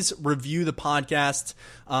please review the podcast.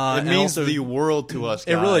 It means the world to us,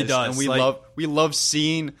 guys. It really does. And we love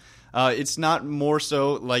seeing. It's not more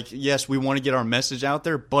so like, yes, we want to get our message out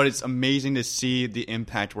there, but it's amazing to see the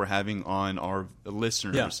impact we're having on our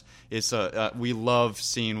listeners. Yeah. It's we love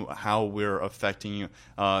seeing how we're affecting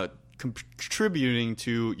contributing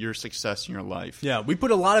to your success in your life. Yeah, we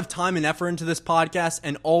put a lot of time and effort into this podcast,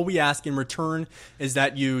 and all we ask in return is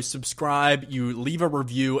that you subscribe, you leave a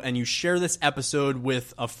review, and you share this episode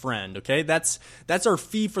with a friend, okay? That's our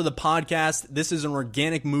fee for the podcast. This is an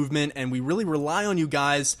organic movement, and we really rely on you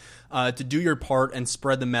guys to do your part and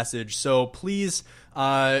spread the message. So please,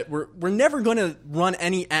 we're never going to run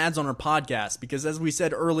any ads on our podcast because, as we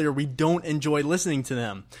said earlier, we don't enjoy listening to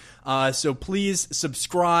them. So please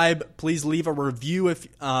subscribe. Please leave a review if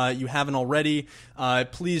you haven't already.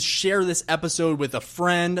 Please share this episode with a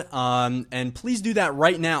friend, and please do that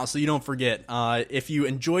right now so you don't forget. If you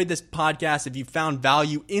enjoyed this podcast, if you found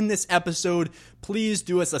value in this episode, please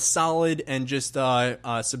do us a solid and just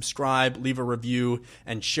subscribe, leave a review,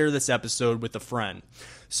 and share this episode with a friend.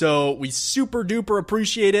 So we super duper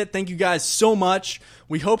appreciate it. Thank you guys so much.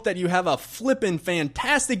 We hope that you have a flippin'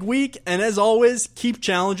 fantastic week. And as always, keep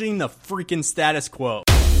challenging the freaking status quo.